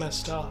that's so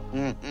messed up.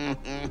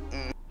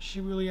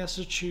 She really has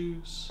to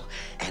choose.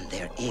 And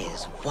there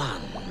is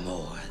one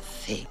more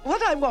thing.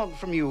 What I want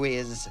from you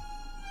is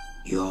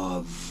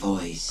your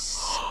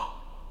voice.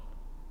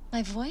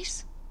 My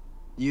voice?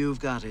 You've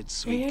got it,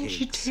 sweet And cakes.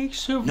 she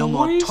takes her No voice.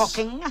 more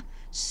talking,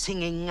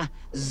 singing,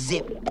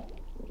 zip.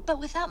 But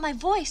without my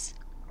voice,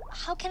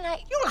 how can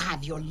I? You'll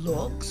have your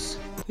looks.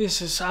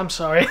 This is, I'm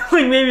sorry,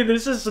 like maybe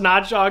this is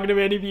not shocking to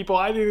many people.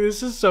 I think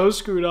this is so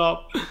screwed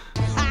up.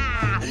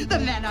 The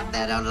men up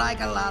there don't like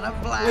a lot of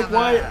blabber. Like,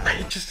 why?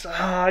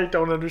 I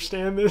don't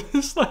understand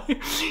this.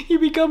 Like, you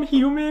become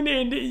human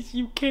and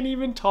you can't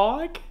even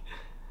talk?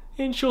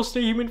 And she'll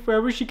stay human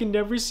forever. She can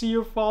never see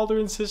her father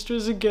and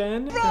sisters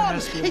again. Run!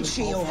 It's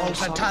she who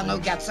holds her tongue who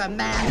gets a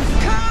man.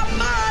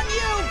 Come on,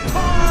 you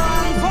poor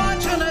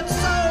unfortunate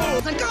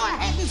souls! And go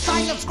ahead and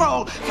sign the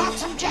scroll.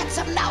 Flotsam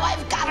jetsam, now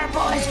I've got her,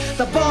 boys.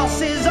 The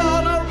boss is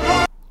on a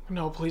roll.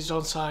 No, please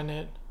don't sign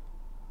it.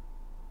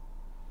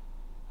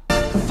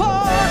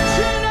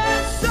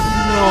 Fortunate son.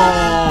 No.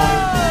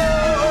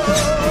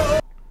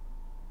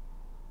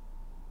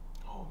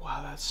 Oh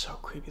wow, that's so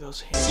creepy.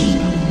 Those hands.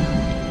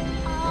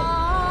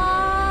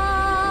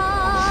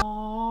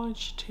 Oh, and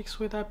she takes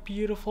away that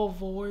beautiful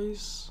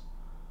voice.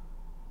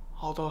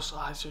 All those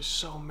eyes are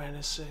so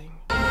menacing.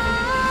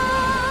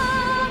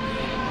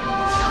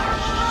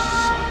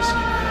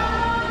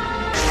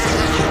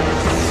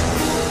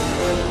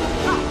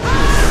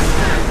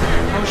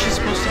 How is she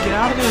supposed to get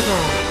out of there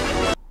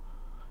though?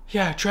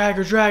 Yeah, drag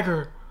her, drag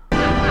her.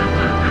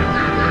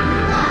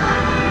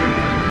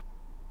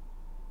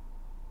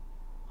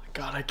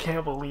 God, I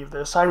can't believe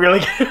this. I really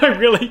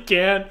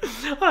can't.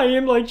 I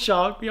am like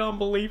shocked beyond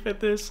belief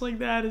at this. Like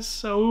that is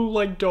so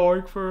like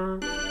dark for her.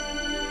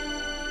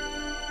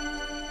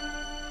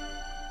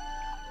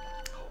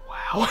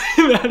 Wow,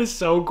 that is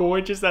so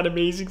gorgeous, that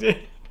amazing thing.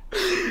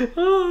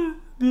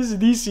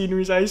 These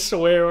sceneries, I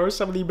swear, are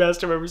some of the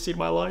best I've ever seen in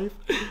my life.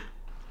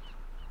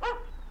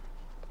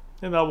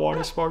 And that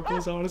water sparkle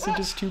is honestly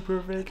just too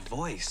perfect.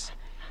 Voice.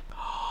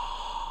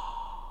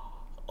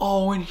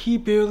 Oh, and he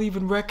barely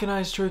even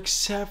recognized her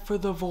except for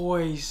the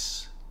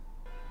voice.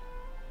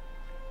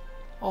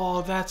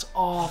 Oh, that's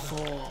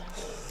awful.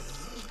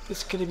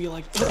 It's gonna be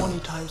like 20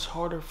 times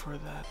harder for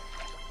that.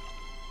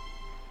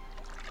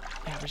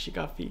 Yeah, but she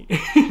got feet.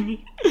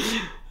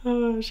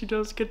 She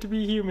does get to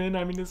be human.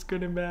 I mean, it's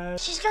good and bad.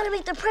 She's gotta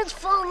make the prince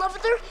fall in love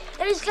with her,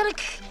 and he's gonna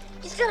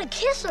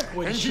kiss her.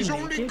 Wait, And she's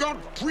only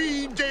got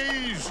 3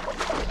 days.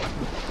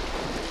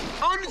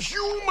 On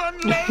human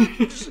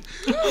legs.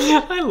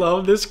 I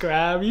love this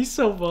crab. He's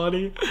so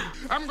funny.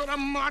 I'm gonna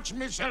march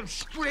myself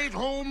straight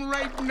home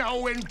right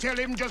now and tell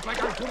him just like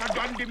I could have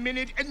done the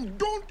minute. And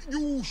don't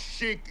you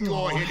shake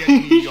your head at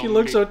me, She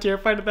looks so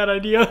terrified at that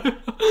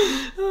idea.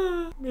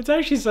 It's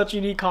actually such a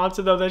unique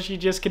concept though that she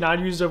just cannot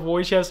use her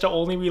voice. She has to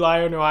only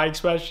rely on her eye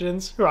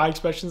expressions. Her eye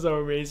expressions are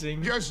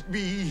amazing. Just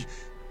be.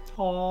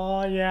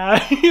 Oh yeah,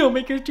 he'll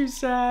make her too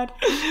sad.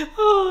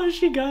 Oh,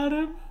 she got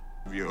him.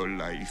 Your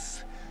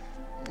life.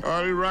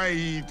 All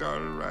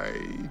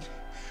right.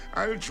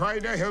 I'll try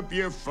to help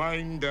you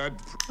find that.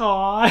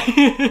 Aw.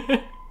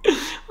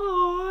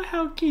 Oh,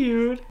 how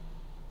cute.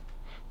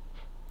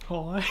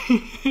 Aw.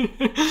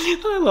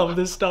 I love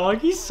this dog.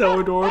 He's so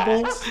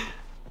adorable.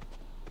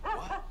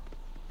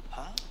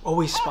 Oh,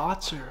 he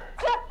spots her.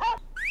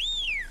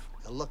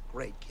 You look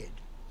great, kid.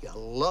 You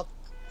look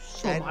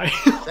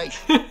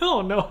sensational.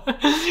 Oh no.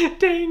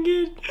 Dang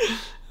it.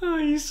 Oh,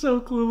 he's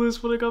so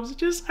clueless when it comes to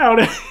just how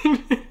to.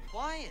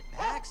 Quiet,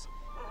 Max.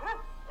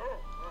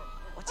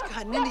 What's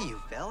gotten into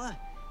you, fella?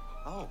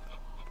 Oh.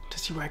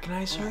 Does he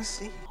recognize her? I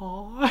see.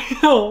 Oh.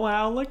 Oh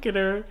wow, look at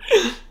her.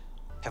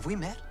 Have we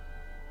met?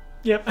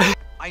 Yep.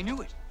 I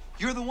knew it.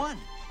 You're the one.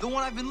 The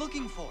one I've been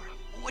looking for.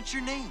 What's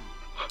your name?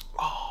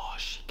 Oh,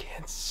 she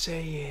can't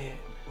say it.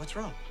 What's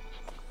wrong?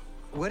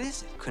 What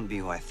is it? Couldn't be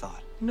who I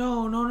thought.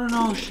 No.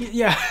 She,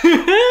 yeah.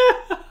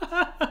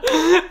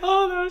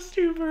 Oh, that was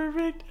too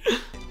perfect.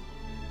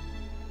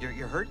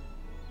 You're hurt?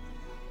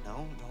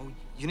 No.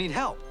 You need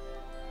help.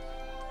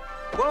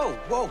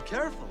 Whoa,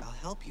 careful. I'll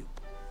help you.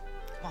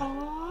 Come on.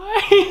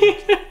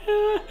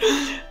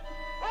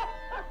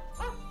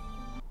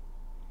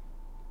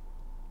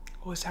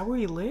 Oh, is that where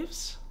he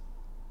lives?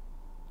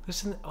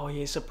 Listen. Oh, yeah,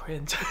 he's a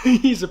prince.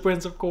 He's a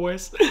prince, of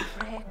course.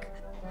 Rick.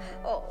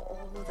 Oh,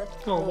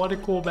 Oh, what a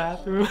cool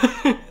bathroom.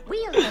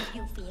 we'll let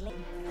you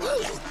feeling.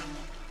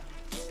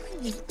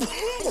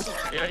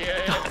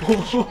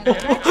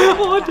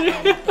 Oh,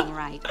 damn.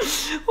 Right.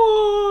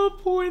 Oh,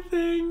 poor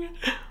thing.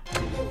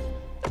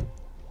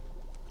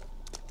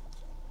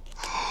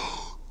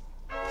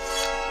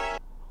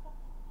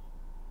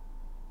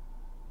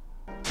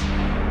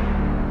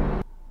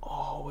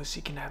 Oh, is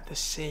he gonna have the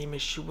same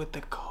issue with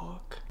the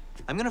cook?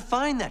 I'm gonna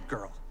find that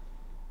girl.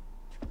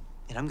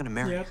 And I'm gonna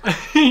marry her.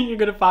 You're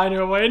gonna find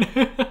her, Wayne.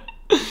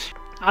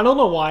 I don't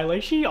know why,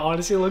 like, she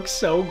honestly looks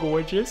so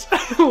gorgeous.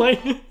 like,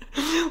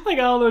 I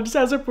don't know, just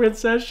as a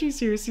princess, she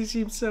seriously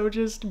seems so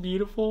just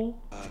beautiful.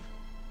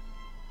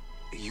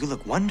 You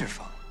look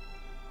wonderful.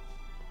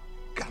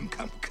 Come,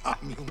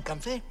 you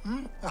comfy?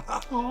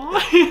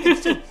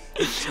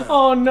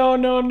 Oh, no.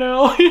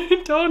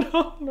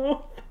 Don't,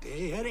 no.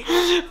 Hey, Eddie.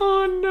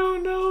 Oh,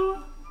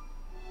 no.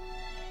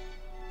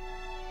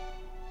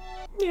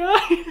 Yeah.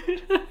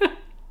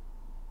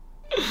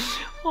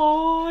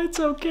 Oh, it's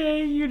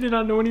okay. You did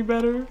not know any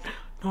better.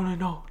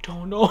 No.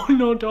 Don't.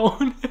 No,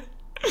 don't.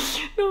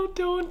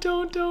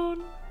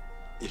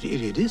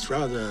 It is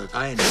rather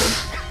kind.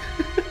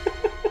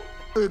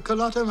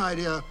 Carlotta, my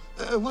dear,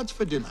 what's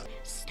for dinner?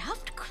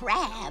 Stuffed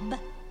crab.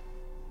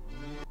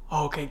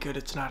 Okay, good.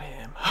 It's not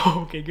him.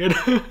 Okay, good.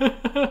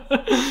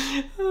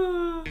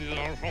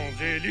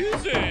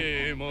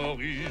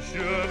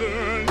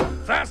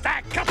 First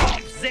I cut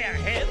off their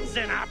heads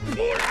and I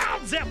pull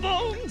out their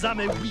bones. Ah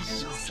mais oui,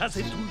 ça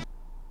c'est tout.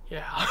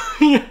 Yeah.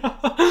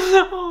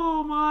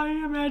 Oh my,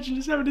 imagine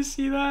just having to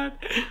see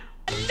that.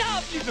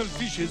 Love little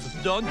fishes,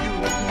 don't you?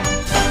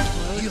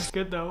 Well, that's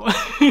good though.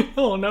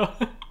 Oh no.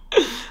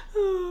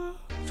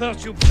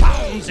 First you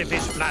pound the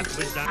fish flat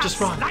with that Just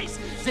run. slice,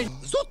 then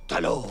zut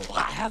alors,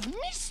 I have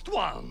missed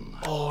one.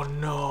 Oh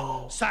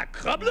no.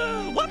 Sacre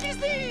bleu, what is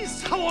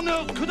this? How on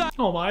earth could I?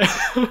 Oh my.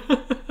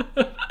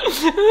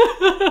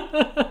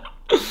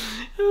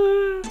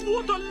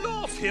 What a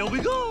laugh, here we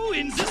go,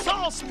 in the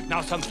sauce.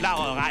 Now some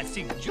flour, I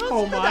think, just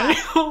Oh for my.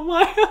 that. Oh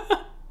my.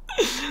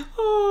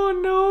 Oh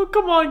no,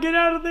 come on, get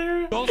out of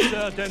there. You're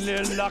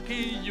certainly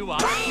lucky you are.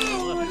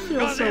 I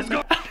feel so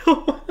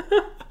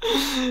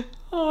bad.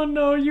 Oh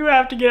no, you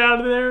have to get out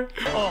of there.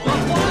 Oh,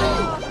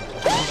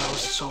 that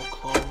was so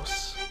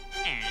close.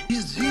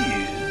 Is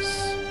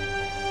this?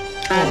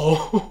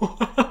 Oh.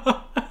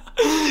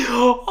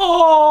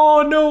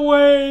 Oh, no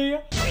way.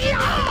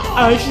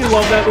 I actually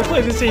love that. They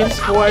play the same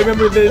score. I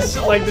remember this,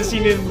 like the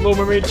scene in Little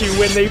Mermaid 2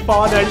 when they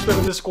fought. I just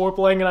remember the score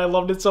playing and I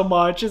loved it so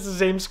much. It's the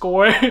same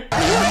score.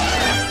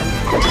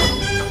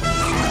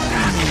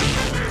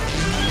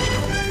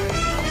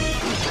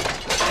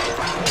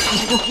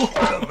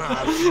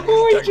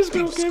 Oh, he just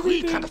broke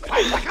everything.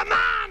 Like a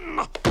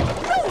man!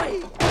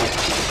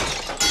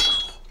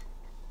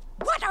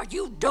 What are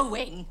you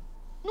doing?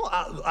 No,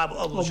 I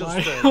was Oh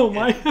just... my. Oh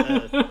my.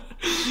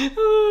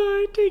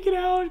 Take it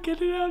out.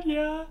 Get it out,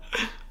 yeah.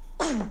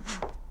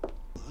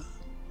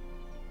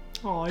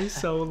 Oh, he's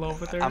so in love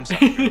with her. I'm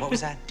sorry, what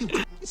was that?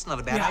 It's not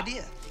a bad Yeah.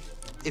 idea.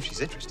 If she's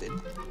interested.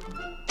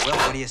 Well,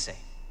 what do you say?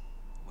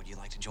 Would you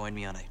like to join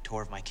me on a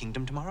tour of my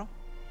kingdom tomorrow?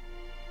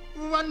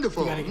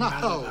 Wonderful. You gotta get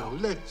out of Now,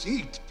 let's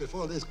eat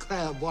before this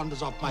crab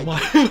wanders off my Oh my.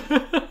 plate.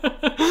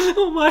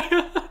 Oh my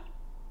god.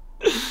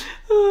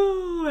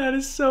 Oh, that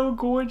is so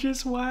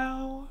gorgeous.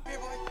 Wow.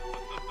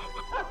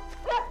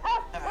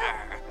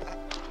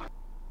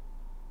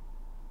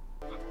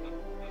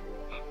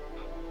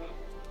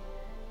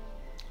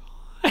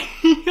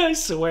 I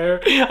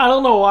swear. I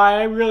don't know why.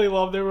 I really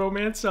love their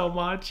romance so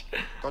much.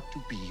 Got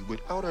to be,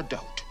 without a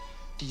doubt,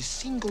 the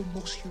single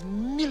most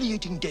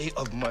humiliating day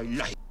of my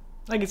life.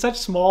 Like, it's such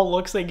small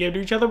looks they give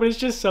to each other, but it's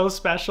just so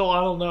special. I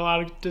don't know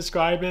how to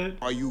describe it.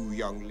 Are you,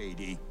 young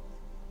lady?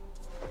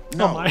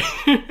 No. Oh my.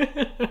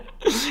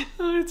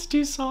 Oh, it's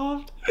too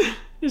soft.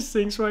 Just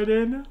sinks right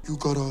in. You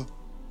gotta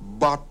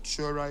bot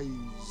your eyes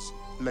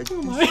like Oh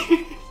this.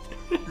 my.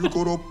 You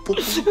gotta poke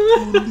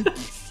your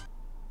lips.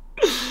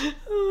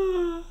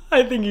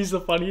 I think he's the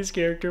funniest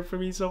character for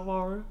me so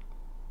far.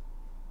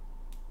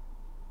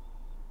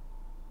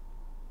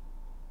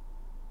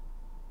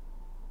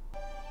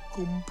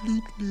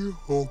 Completely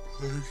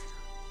hopeless.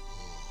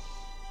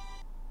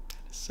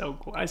 So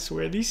cool. I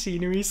swear, these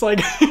sceneries, like,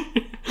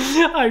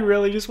 I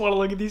really just want to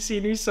look at these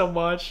sceneries so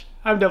much.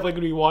 I'm definitely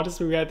going to be watching this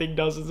movie, I think,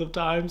 dozens of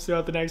times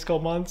throughout the next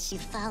couple months. You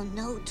found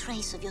no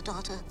trace of your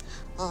daughter.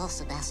 Oh,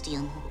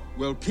 Sebastian.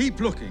 Well,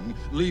 keep looking.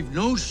 Leave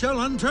no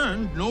shell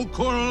unturned, no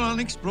coral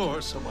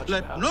unexplored. So much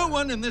Let power. no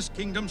one in this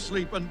kingdom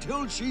sleep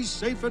until she's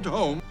safe at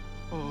home.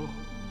 Oh,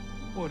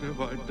 what have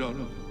I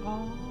done?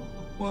 Oh.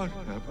 What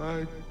have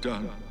I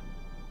done?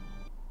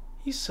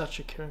 He's such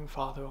a caring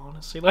father,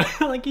 honestly.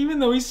 Like even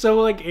though he's so,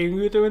 like,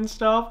 angry with her and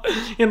stuff,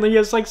 and he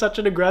has, like, such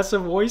an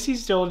aggressive voice,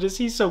 he's still just,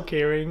 he's so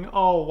caring.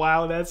 Oh,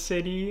 wow, that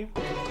city.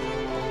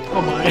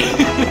 Oh, my.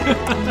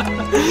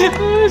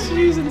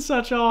 She's in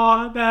such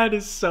awe. That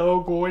is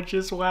so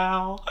gorgeous,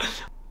 wow.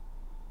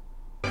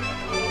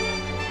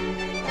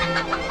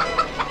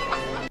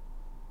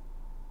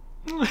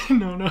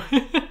 No, no.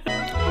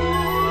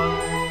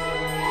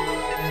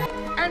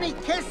 Any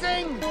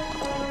kissing?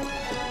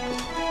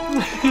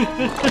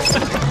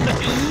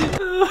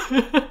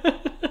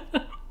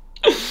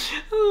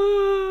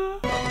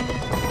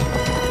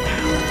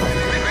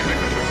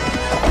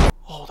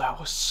 Oh, that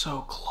was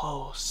so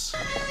close.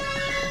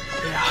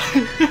 Yeah.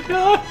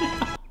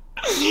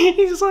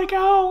 He's like,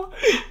 ow.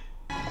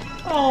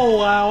 Oh,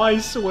 wow, I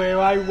swear,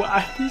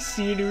 these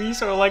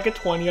sceneries are like a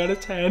 20 out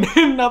of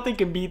 10. Nothing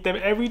can beat them.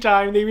 Every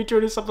time they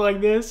return to something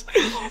like this,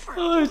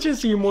 oh, it's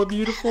just even more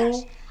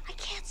beautiful. I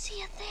can't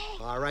see a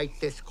thing. All right,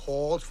 this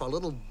calls for a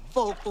little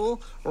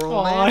vocal Aw,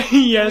 romantic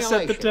yes,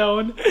 set the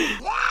stimulation. tone.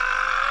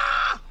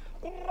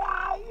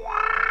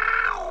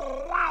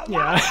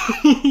 Yeah,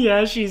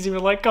 yeah, she's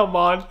even like, come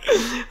on.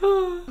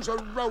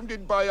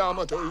 Surrounded by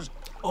amateurs.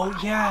 Oh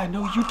yeah,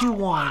 no, you do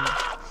one.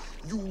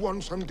 You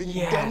want something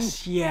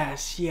Yes,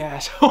 yes,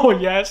 yes. Oh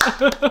yes.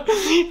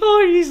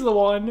 Oh, he's the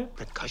one. done?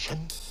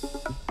 Percussion.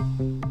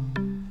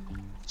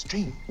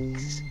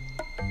 Strings.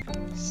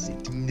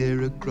 Sitting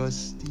there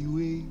across the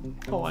way.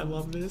 Oh, I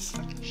love this.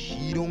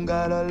 She don't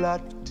got a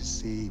lot to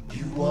say.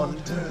 You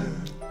want her.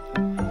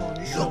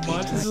 So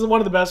much. This is one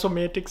of the best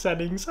romantic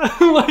settings.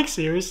 Like,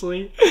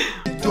 seriously.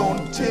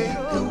 Don't take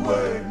a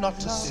word, not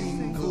a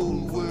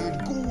single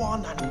word. Go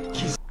on and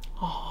kiss.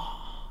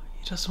 Oh,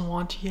 he doesn't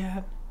want to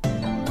yet.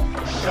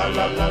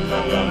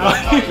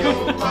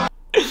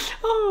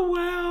 Oh,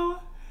 wow.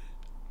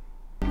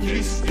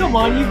 Come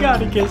on, you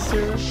gotta kiss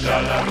her.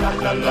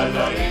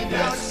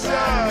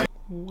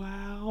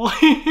 Wow.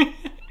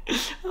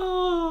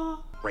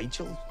 Oh.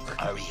 Rachel?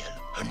 Ariel.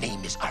 Her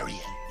name is Ariel.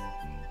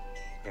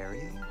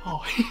 Ariel?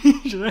 Oh,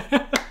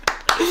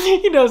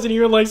 he doesn't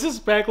even like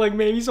suspect, like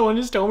maybe someone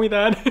just told me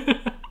that.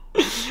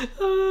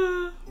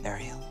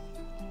 Ariel?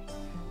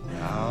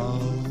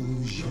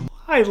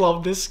 I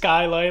love this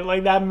skylight,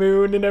 like that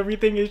moon and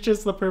everything is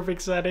just the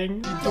perfect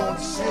setting. Don't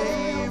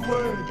say a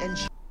word and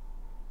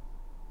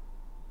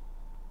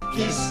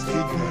kiss the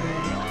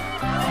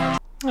girl.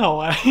 Oh,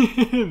 wow.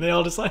 They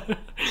all just like... Kiss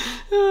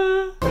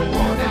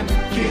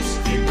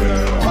the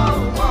girl.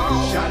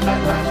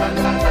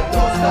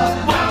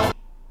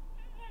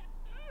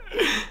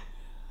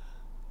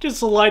 Just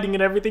the lighting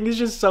and everything is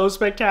just so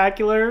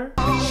spectacular.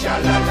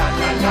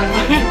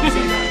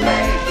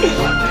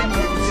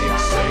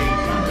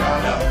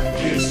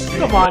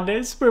 Come on,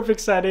 it's perfect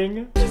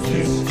setting.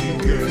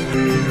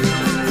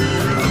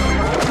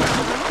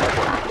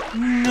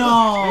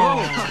 No!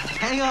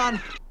 Hang on.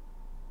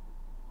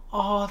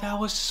 Oh, that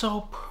was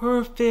so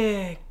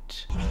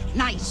perfect.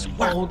 Nice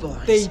work,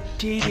 boys. They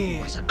did it.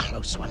 That was a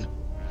close one.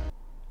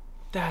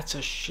 That's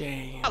a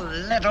shame. A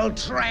little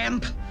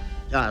tramp.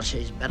 Oh,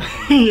 she's better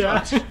than me.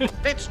 Yeah.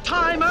 It's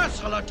time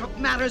Ursula took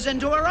matters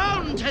into her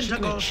own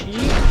tentacles. Cheat?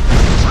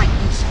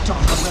 Triton's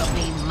daughter will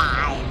be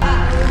mine.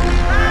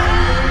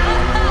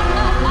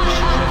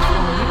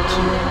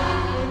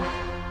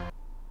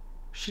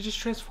 She just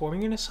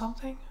transforming into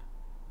something?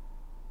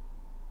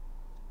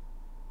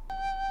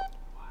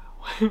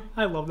 Wow.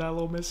 I love that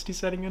little misty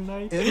setting at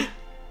night.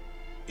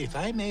 If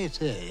I may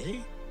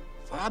say,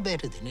 far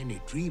better than any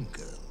dream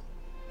girl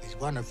is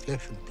one of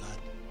flesh and blood.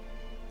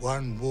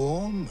 One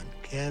warm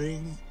and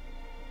caring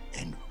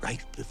and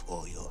right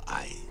before your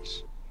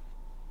eyes.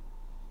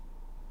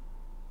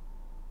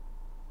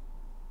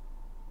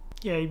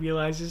 Yeah, he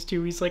realizes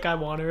too. He's like, I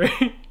want her.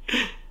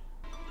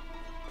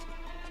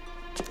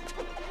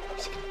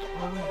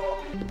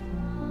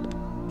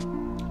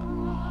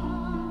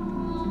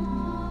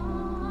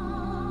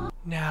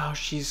 Now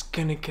she's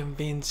gonna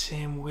convince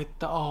him with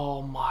the...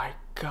 Oh my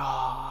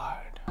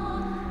god. I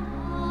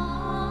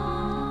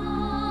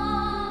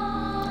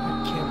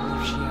can't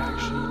believe she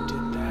actually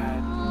did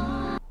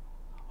that.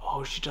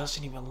 Oh, she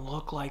doesn't even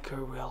look like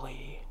her,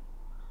 really.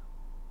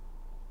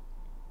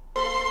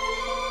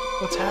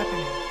 What's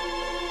happening?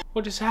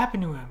 What just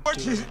happened to him?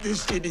 What is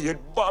this idiot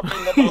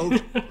bobbing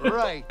about?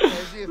 Right,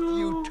 as if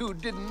you two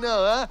didn't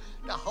know, huh?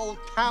 The whole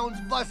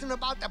town's buzzing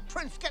about the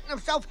prince getting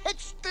himself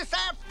hitched this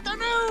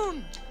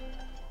afternoon.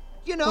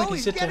 You know, Wait,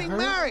 he's getting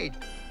married.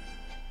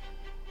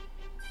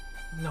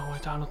 No, I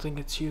don't think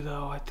it's you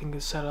though. I think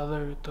it's that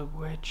other, the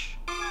witch.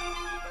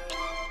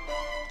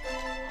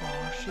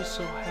 Oh, she's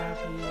so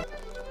happy.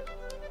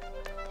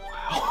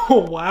 Wow.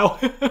 Oh, wow.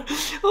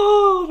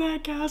 Oh,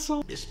 that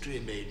castle. Mystery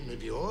maiden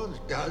of yours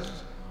does,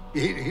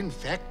 in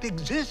fact,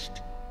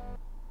 exist.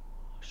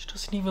 She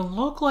doesn't even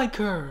look like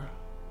her.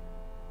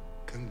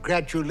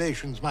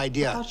 Congratulations, my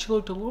dear. I thought she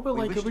looked a little bit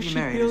like her, but she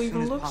barely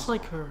even looks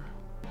like her.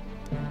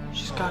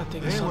 She's gotta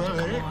think of something. Well,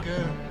 Eric,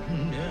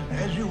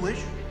 as you wish.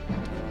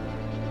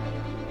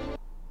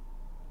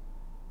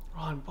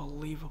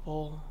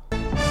 Unbelievable.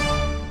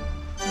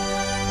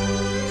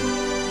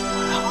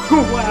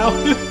 Wow.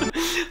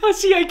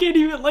 See, I can't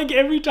even, like,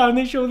 every time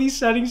they show these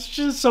settings, it's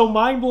just so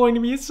mind-blowing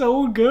to me. It's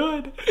so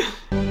good.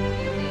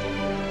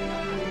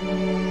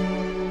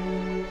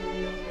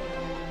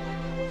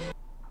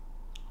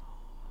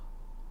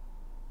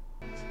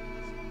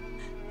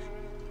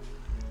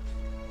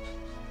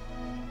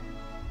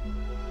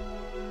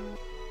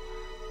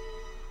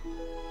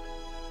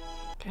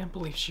 Can't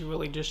believe she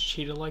really just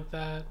cheated like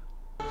that.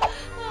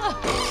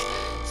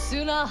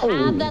 Soon I'll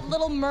have that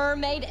little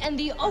mermaid and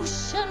the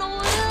ocean will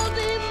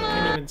be mine.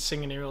 Can't even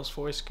sing in Ariel's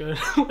voice good.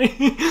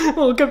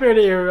 Well, compared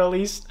to Ariel, at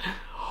least.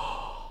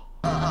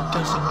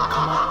 Doesn't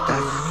come up.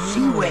 The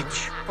sea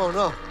witch. Oh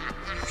no,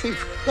 she's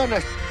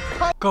gonna.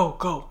 Go,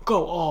 go,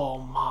 go! Oh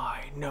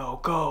my, no,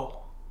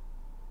 go!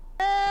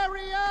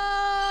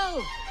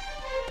 Ariel!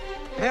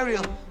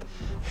 Ariel!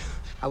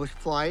 I was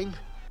flying.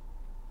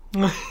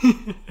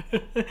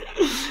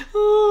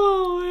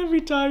 Oh,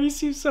 every time he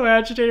seems so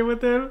agitated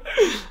with him.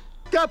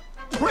 The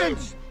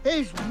prince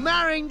is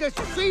marrying the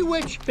sea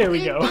witch. There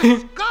we go. The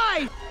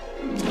sky.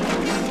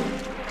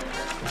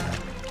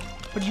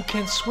 But you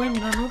can't swim,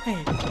 you're not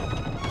mermaid.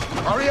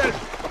 Ariel,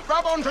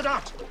 grab onto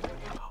that.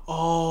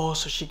 Oh,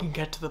 so she can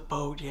get to the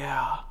boat,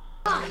 yeah.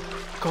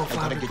 Go,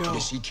 Flounder, get to go. the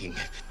Sea King.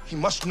 He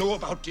must know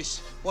about this.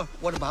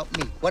 What about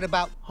me? What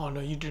about? Oh no,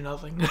 you do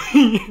nothing.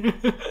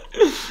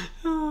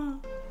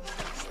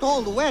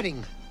 Stall the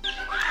wedding.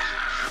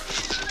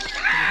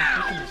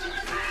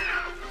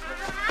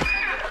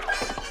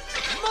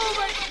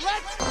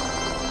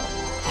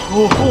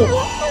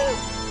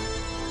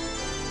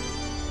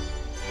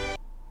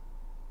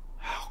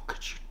 How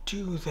could you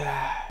do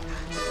that?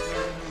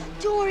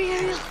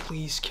 Dorian!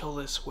 Please kill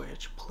this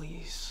witch,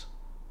 please.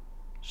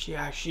 She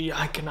actually,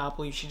 I cannot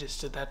believe she just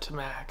did that to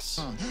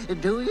Max.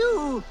 Do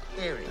you?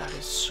 That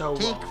is so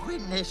Take wrong.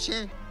 witness.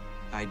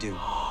 I do.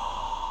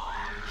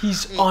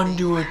 He's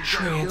under a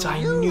trance, I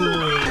knew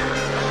it.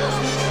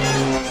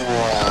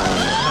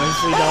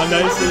 Nicely done. Oh,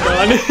 nicely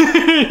done.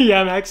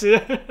 Yeah, Max.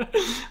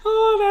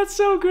 Oh, that's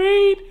so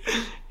great.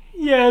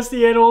 Yes,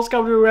 the animals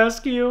come to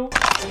rescue.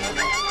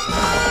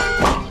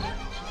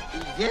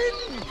 Then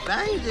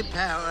by the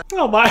power.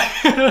 Oh my.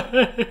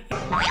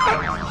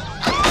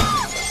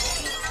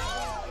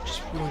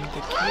 Just ruined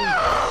the cave.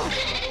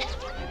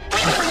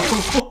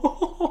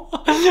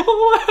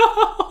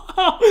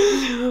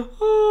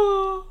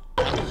 Oh.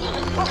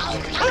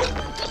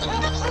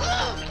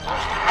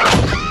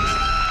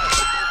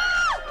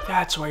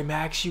 That's right,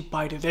 Max, you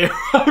bite it there.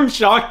 I'm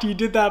shocked you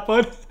did that,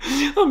 bud.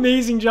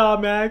 Amazing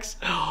job, Max.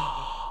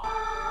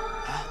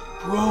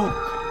 Broke.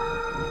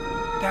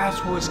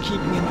 That's what was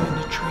keeping him in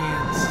the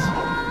trance.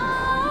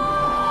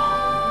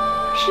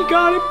 She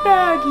got it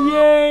back,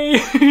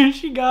 yay!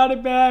 She got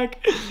it back.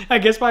 I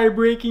guess by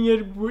breaking it,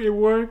 it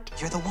worked.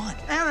 You're the one.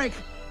 Eric,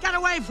 get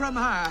away from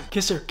her.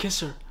 Kiss her, kiss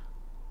her.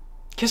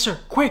 Kiss her,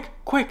 quick,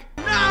 quick.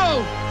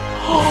 No!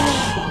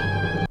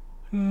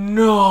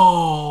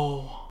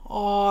 No.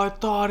 Oh, I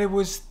thought it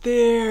was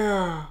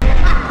there.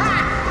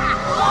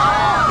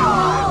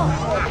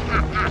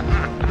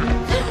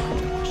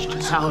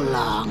 How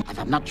long? I've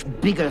a much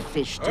bigger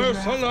fish to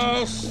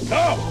Ursula,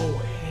 stop!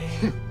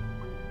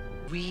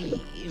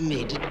 We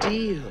made a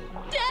deal.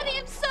 Daddy,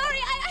 I'm sorry.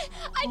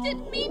 I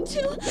didn't mean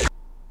to.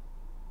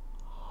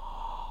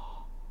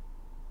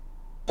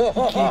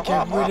 Can't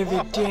get rid of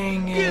it,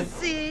 dang it. You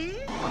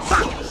see?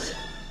 But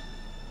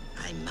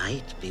I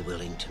might be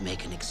willing to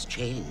make an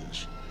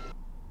exchange.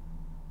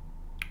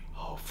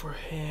 Oh, for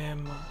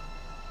him.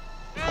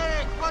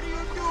 Hey, what are you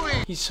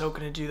doing? He's so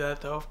gonna do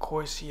that, though. Of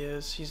course he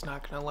is. He's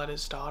not gonna let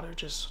his daughter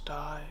just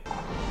die.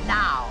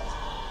 Now,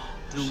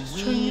 do She's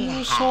we turning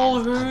have us all,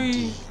 a hurry.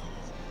 deal?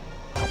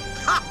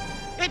 Ha!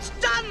 It's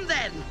done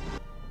then!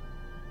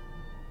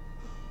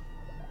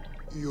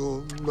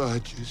 Your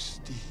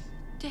Majesty.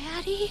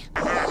 Daddy?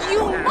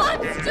 You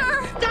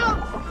monster!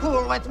 Don't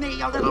fool with me,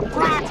 you little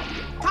brat!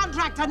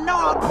 Contract to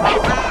no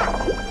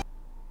breaker!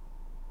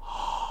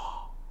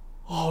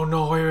 Oh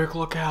no, Eric,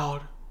 look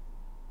out.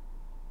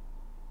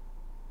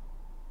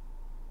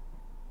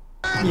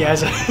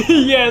 Yes,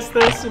 yes,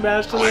 there's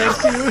Sebastian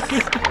rescue.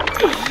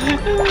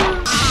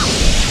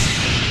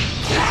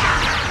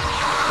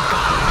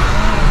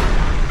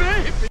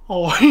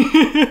 Oh.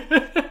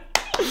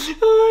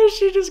 Oh,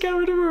 she just got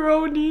rid of her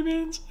own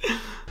demons.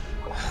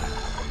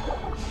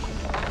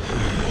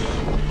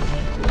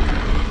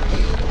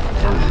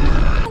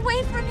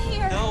 Away from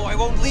here! No, I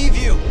won't leave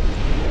you.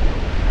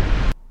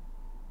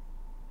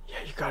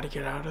 Yeah, you gotta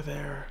get out of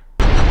there.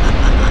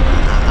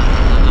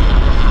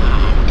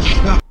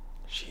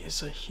 She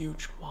is a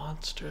huge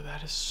monster.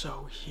 That is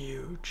so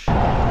huge. I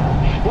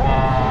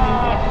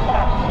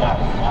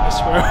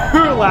swear,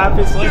 her laugh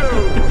is like...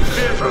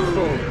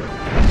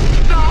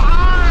 Now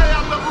I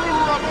am the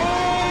ruler of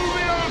all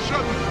the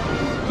ocean.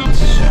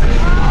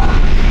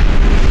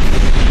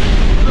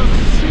 The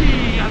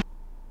sea.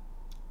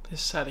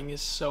 This setting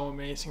is so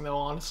amazing, though,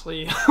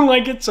 honestly.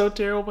 Like, it's so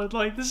terrible, but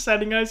like, this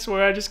setting, I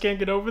swear, I just can't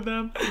get over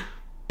them.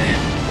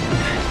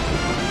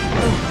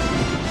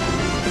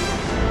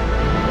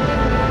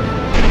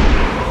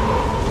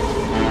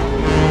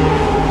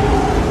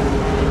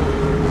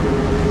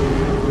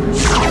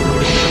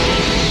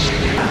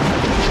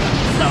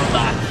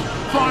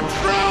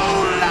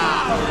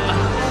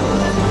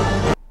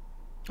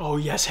 Oh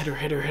yes, hit her,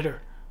 hit her, hit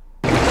her.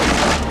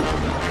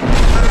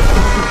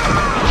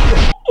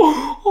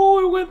 Oh,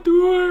 it went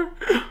through her.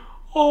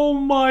 Oh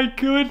my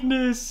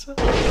goodness. I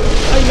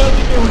didn't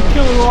think they would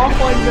kill her off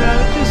like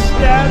that. Just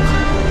stabs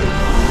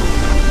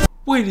her.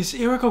 Wait, is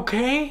Eric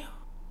okay?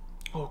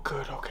 Oh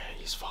good, okay,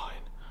 he's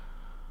fine.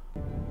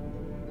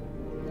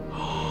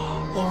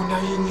 Oh,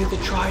 now you can get the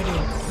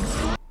trident.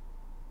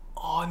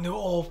 Oh, and they're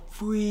all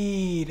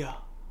freed.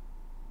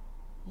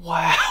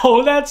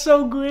 Wow, that's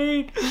so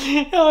great.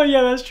 Oh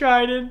yeah, that's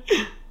trident.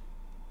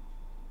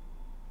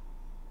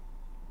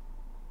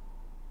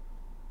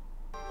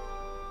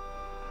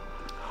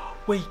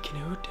 Wait, can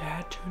her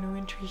dad turn her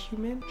into a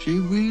human? She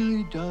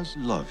really does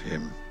love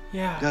him.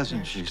 Yeah.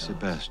 Doesn't she,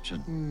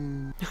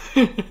 Sebastian?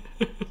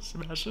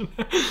 Sebastian.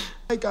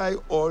 Like I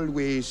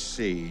always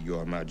say,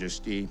 Your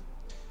Majesty,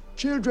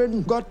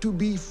 children got to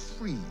be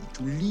free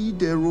to lead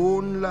their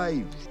own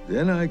lives.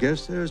 Then I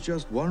guess there's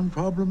just one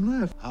problem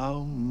left.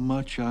 How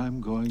much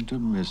I'm going to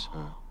miss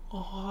her.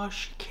 Oh,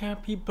 she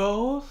can't be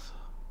both?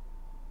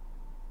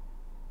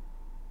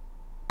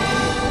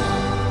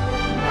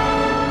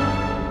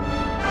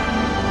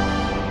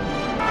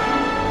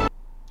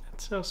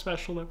 That's so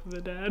special though for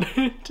the dad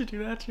to do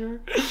that to her.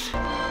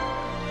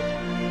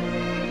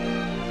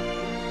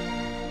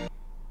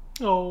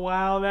 Oh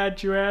wow, that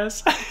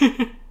dress.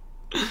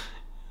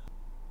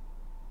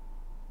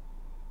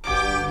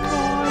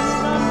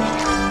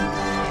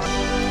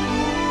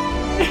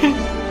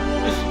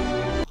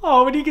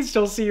 Oh, but he can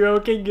still see her.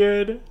 Okay,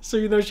 good. So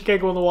even though she can't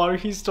go in the water,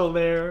 he's still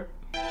there.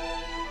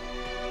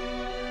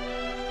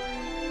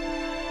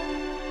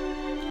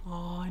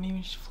 Oh, and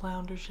even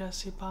Flounder just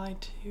say bye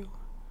too.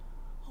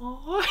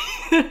 Oh.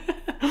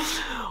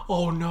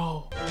 Oh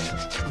no.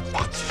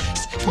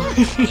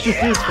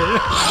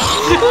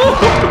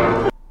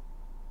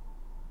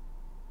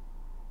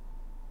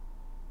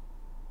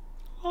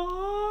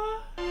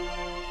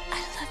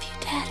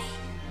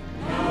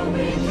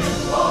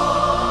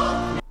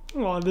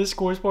 Oh, this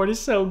chorus part is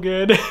so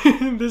good.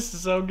 This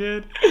is so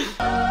good.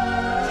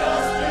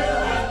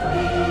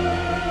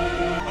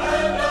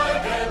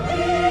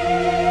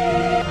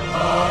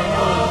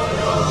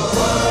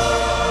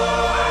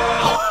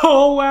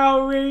 Oh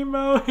wow,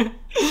 Rainbow.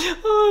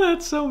 Oh,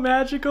 that's so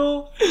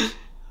magical.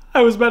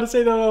 I was about to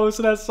say that was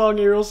that song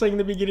Ariel sang in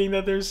the beginning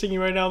that they're singing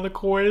right now in the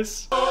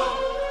chorus.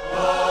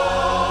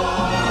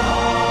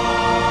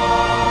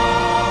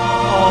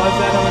 Oh, is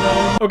that how it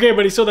is? Okay,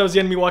 buddy, so that was the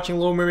end of me watching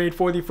Little Mermaid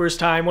for the first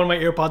time. One of my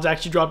AirPods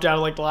actually dropped out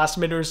at like the last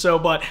minute or so,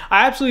 but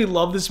I absolutely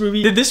love this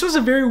movie. This was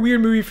a very weird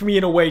movie for me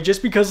in a way,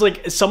 just because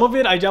like some of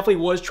it I definitely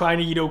was trying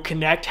to, you know,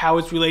 connect how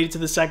it's related to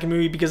the second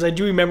movie, because I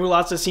do remember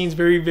lots of scenes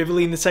very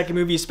vividly in the second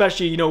movie,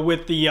 especially, you know,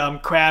 with the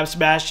crab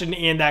Sebastian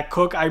and that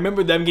cook. I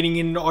remember them getting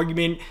in an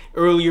argument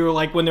earlier,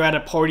 like when they're at a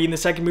party in the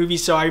second movie,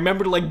 so I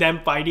remember like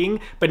them fighting,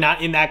 but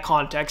not in that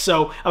context.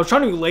 So I was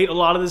trying to relate a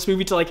lot of this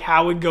movie to like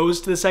how it goes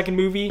to the second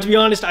movie. To be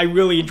honest, I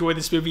really enjoyed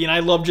this movie, and I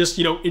love just,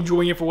 you know,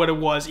 enjoying it for what it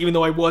was, even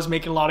though I was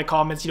making a lot of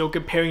comments, you know,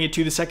 comparing it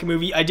to the second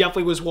movie. I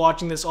definitely was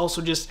watching this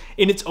also just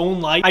in its own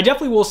light. I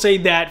definitely will say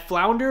that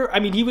Flounder, I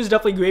mean, he was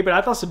definitely great, but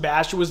I thought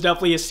Sebastian was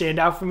definitely a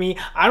standout for me.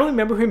 I don't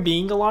remember him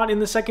being a lot in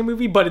the second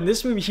movie, but in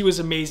this movie, he was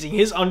amazing.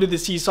 His Under the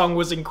Sea song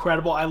was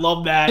incredible. I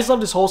love that. I just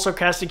loved his whole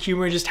sarcastic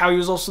humor and just how he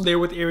was also there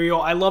with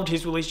Ariel. I loved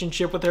his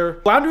relationship with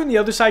her. Flounder and the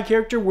other side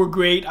character were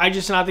great. I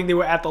just did not think they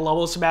were at the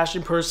level of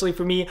Sebastian personally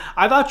for me.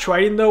 I thought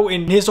Triton, though,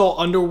 in his whole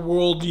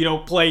underworld, you know,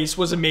 place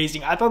was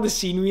amazing. I thought the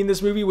scenery in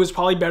this movie was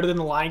probably better than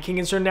The Lion King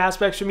in certain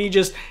aspects for me.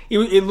 Just, it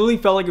literally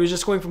felt like it was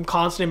just going from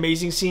constant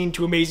amazing scene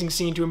to amazing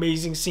scene to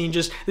amazing scene.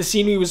 Just, the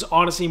scenery was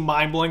honestly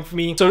mind-blowing for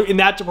me. So in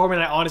that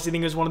department, I honestly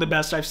think it was one of the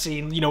best I've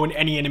seen, you know, in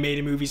any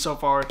animated movie so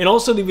far. And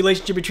also the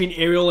relationship between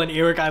Ariel and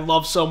Eric, I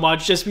love so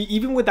much. Just,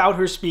 even without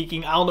her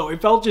speaking, I don't know,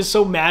 it felt just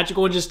so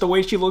magical, and just the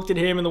way she looked at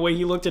him and the way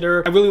he looked at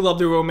her. I really loved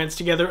their romance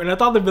together, and I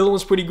thought the villain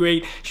was pretty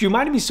great. She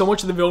reminded me so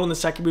much of the villain in the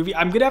second movie.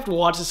 I'm gonna have to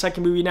watch the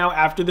second movie now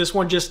after this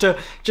one just to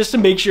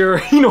make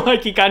sure, you know, I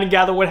can kind of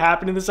gather what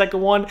happened in the second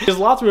one. There's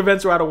lots of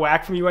events are out of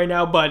whack for me right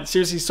now, but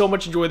seriously, so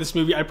much enjoyed this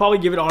movie. I'd probably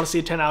give it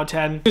honestly a 10 out of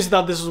 10. I just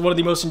thought this was one of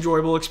the most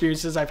enjoyable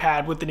experiences I've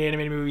had with an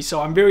animated movie,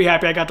 so I'm very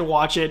happy I got to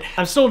watch it.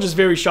 I'm still just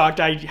very shocked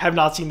I have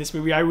not seen this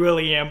movie. I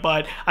really am,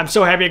 but I'm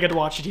so happy I got to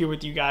watch it here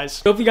with you guys.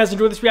 So hope you guys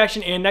enjoyed this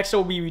reaction, and next up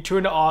will be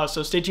Return to Oz,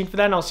 so stay tuned for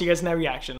that, and I'll see you guys in that reaction.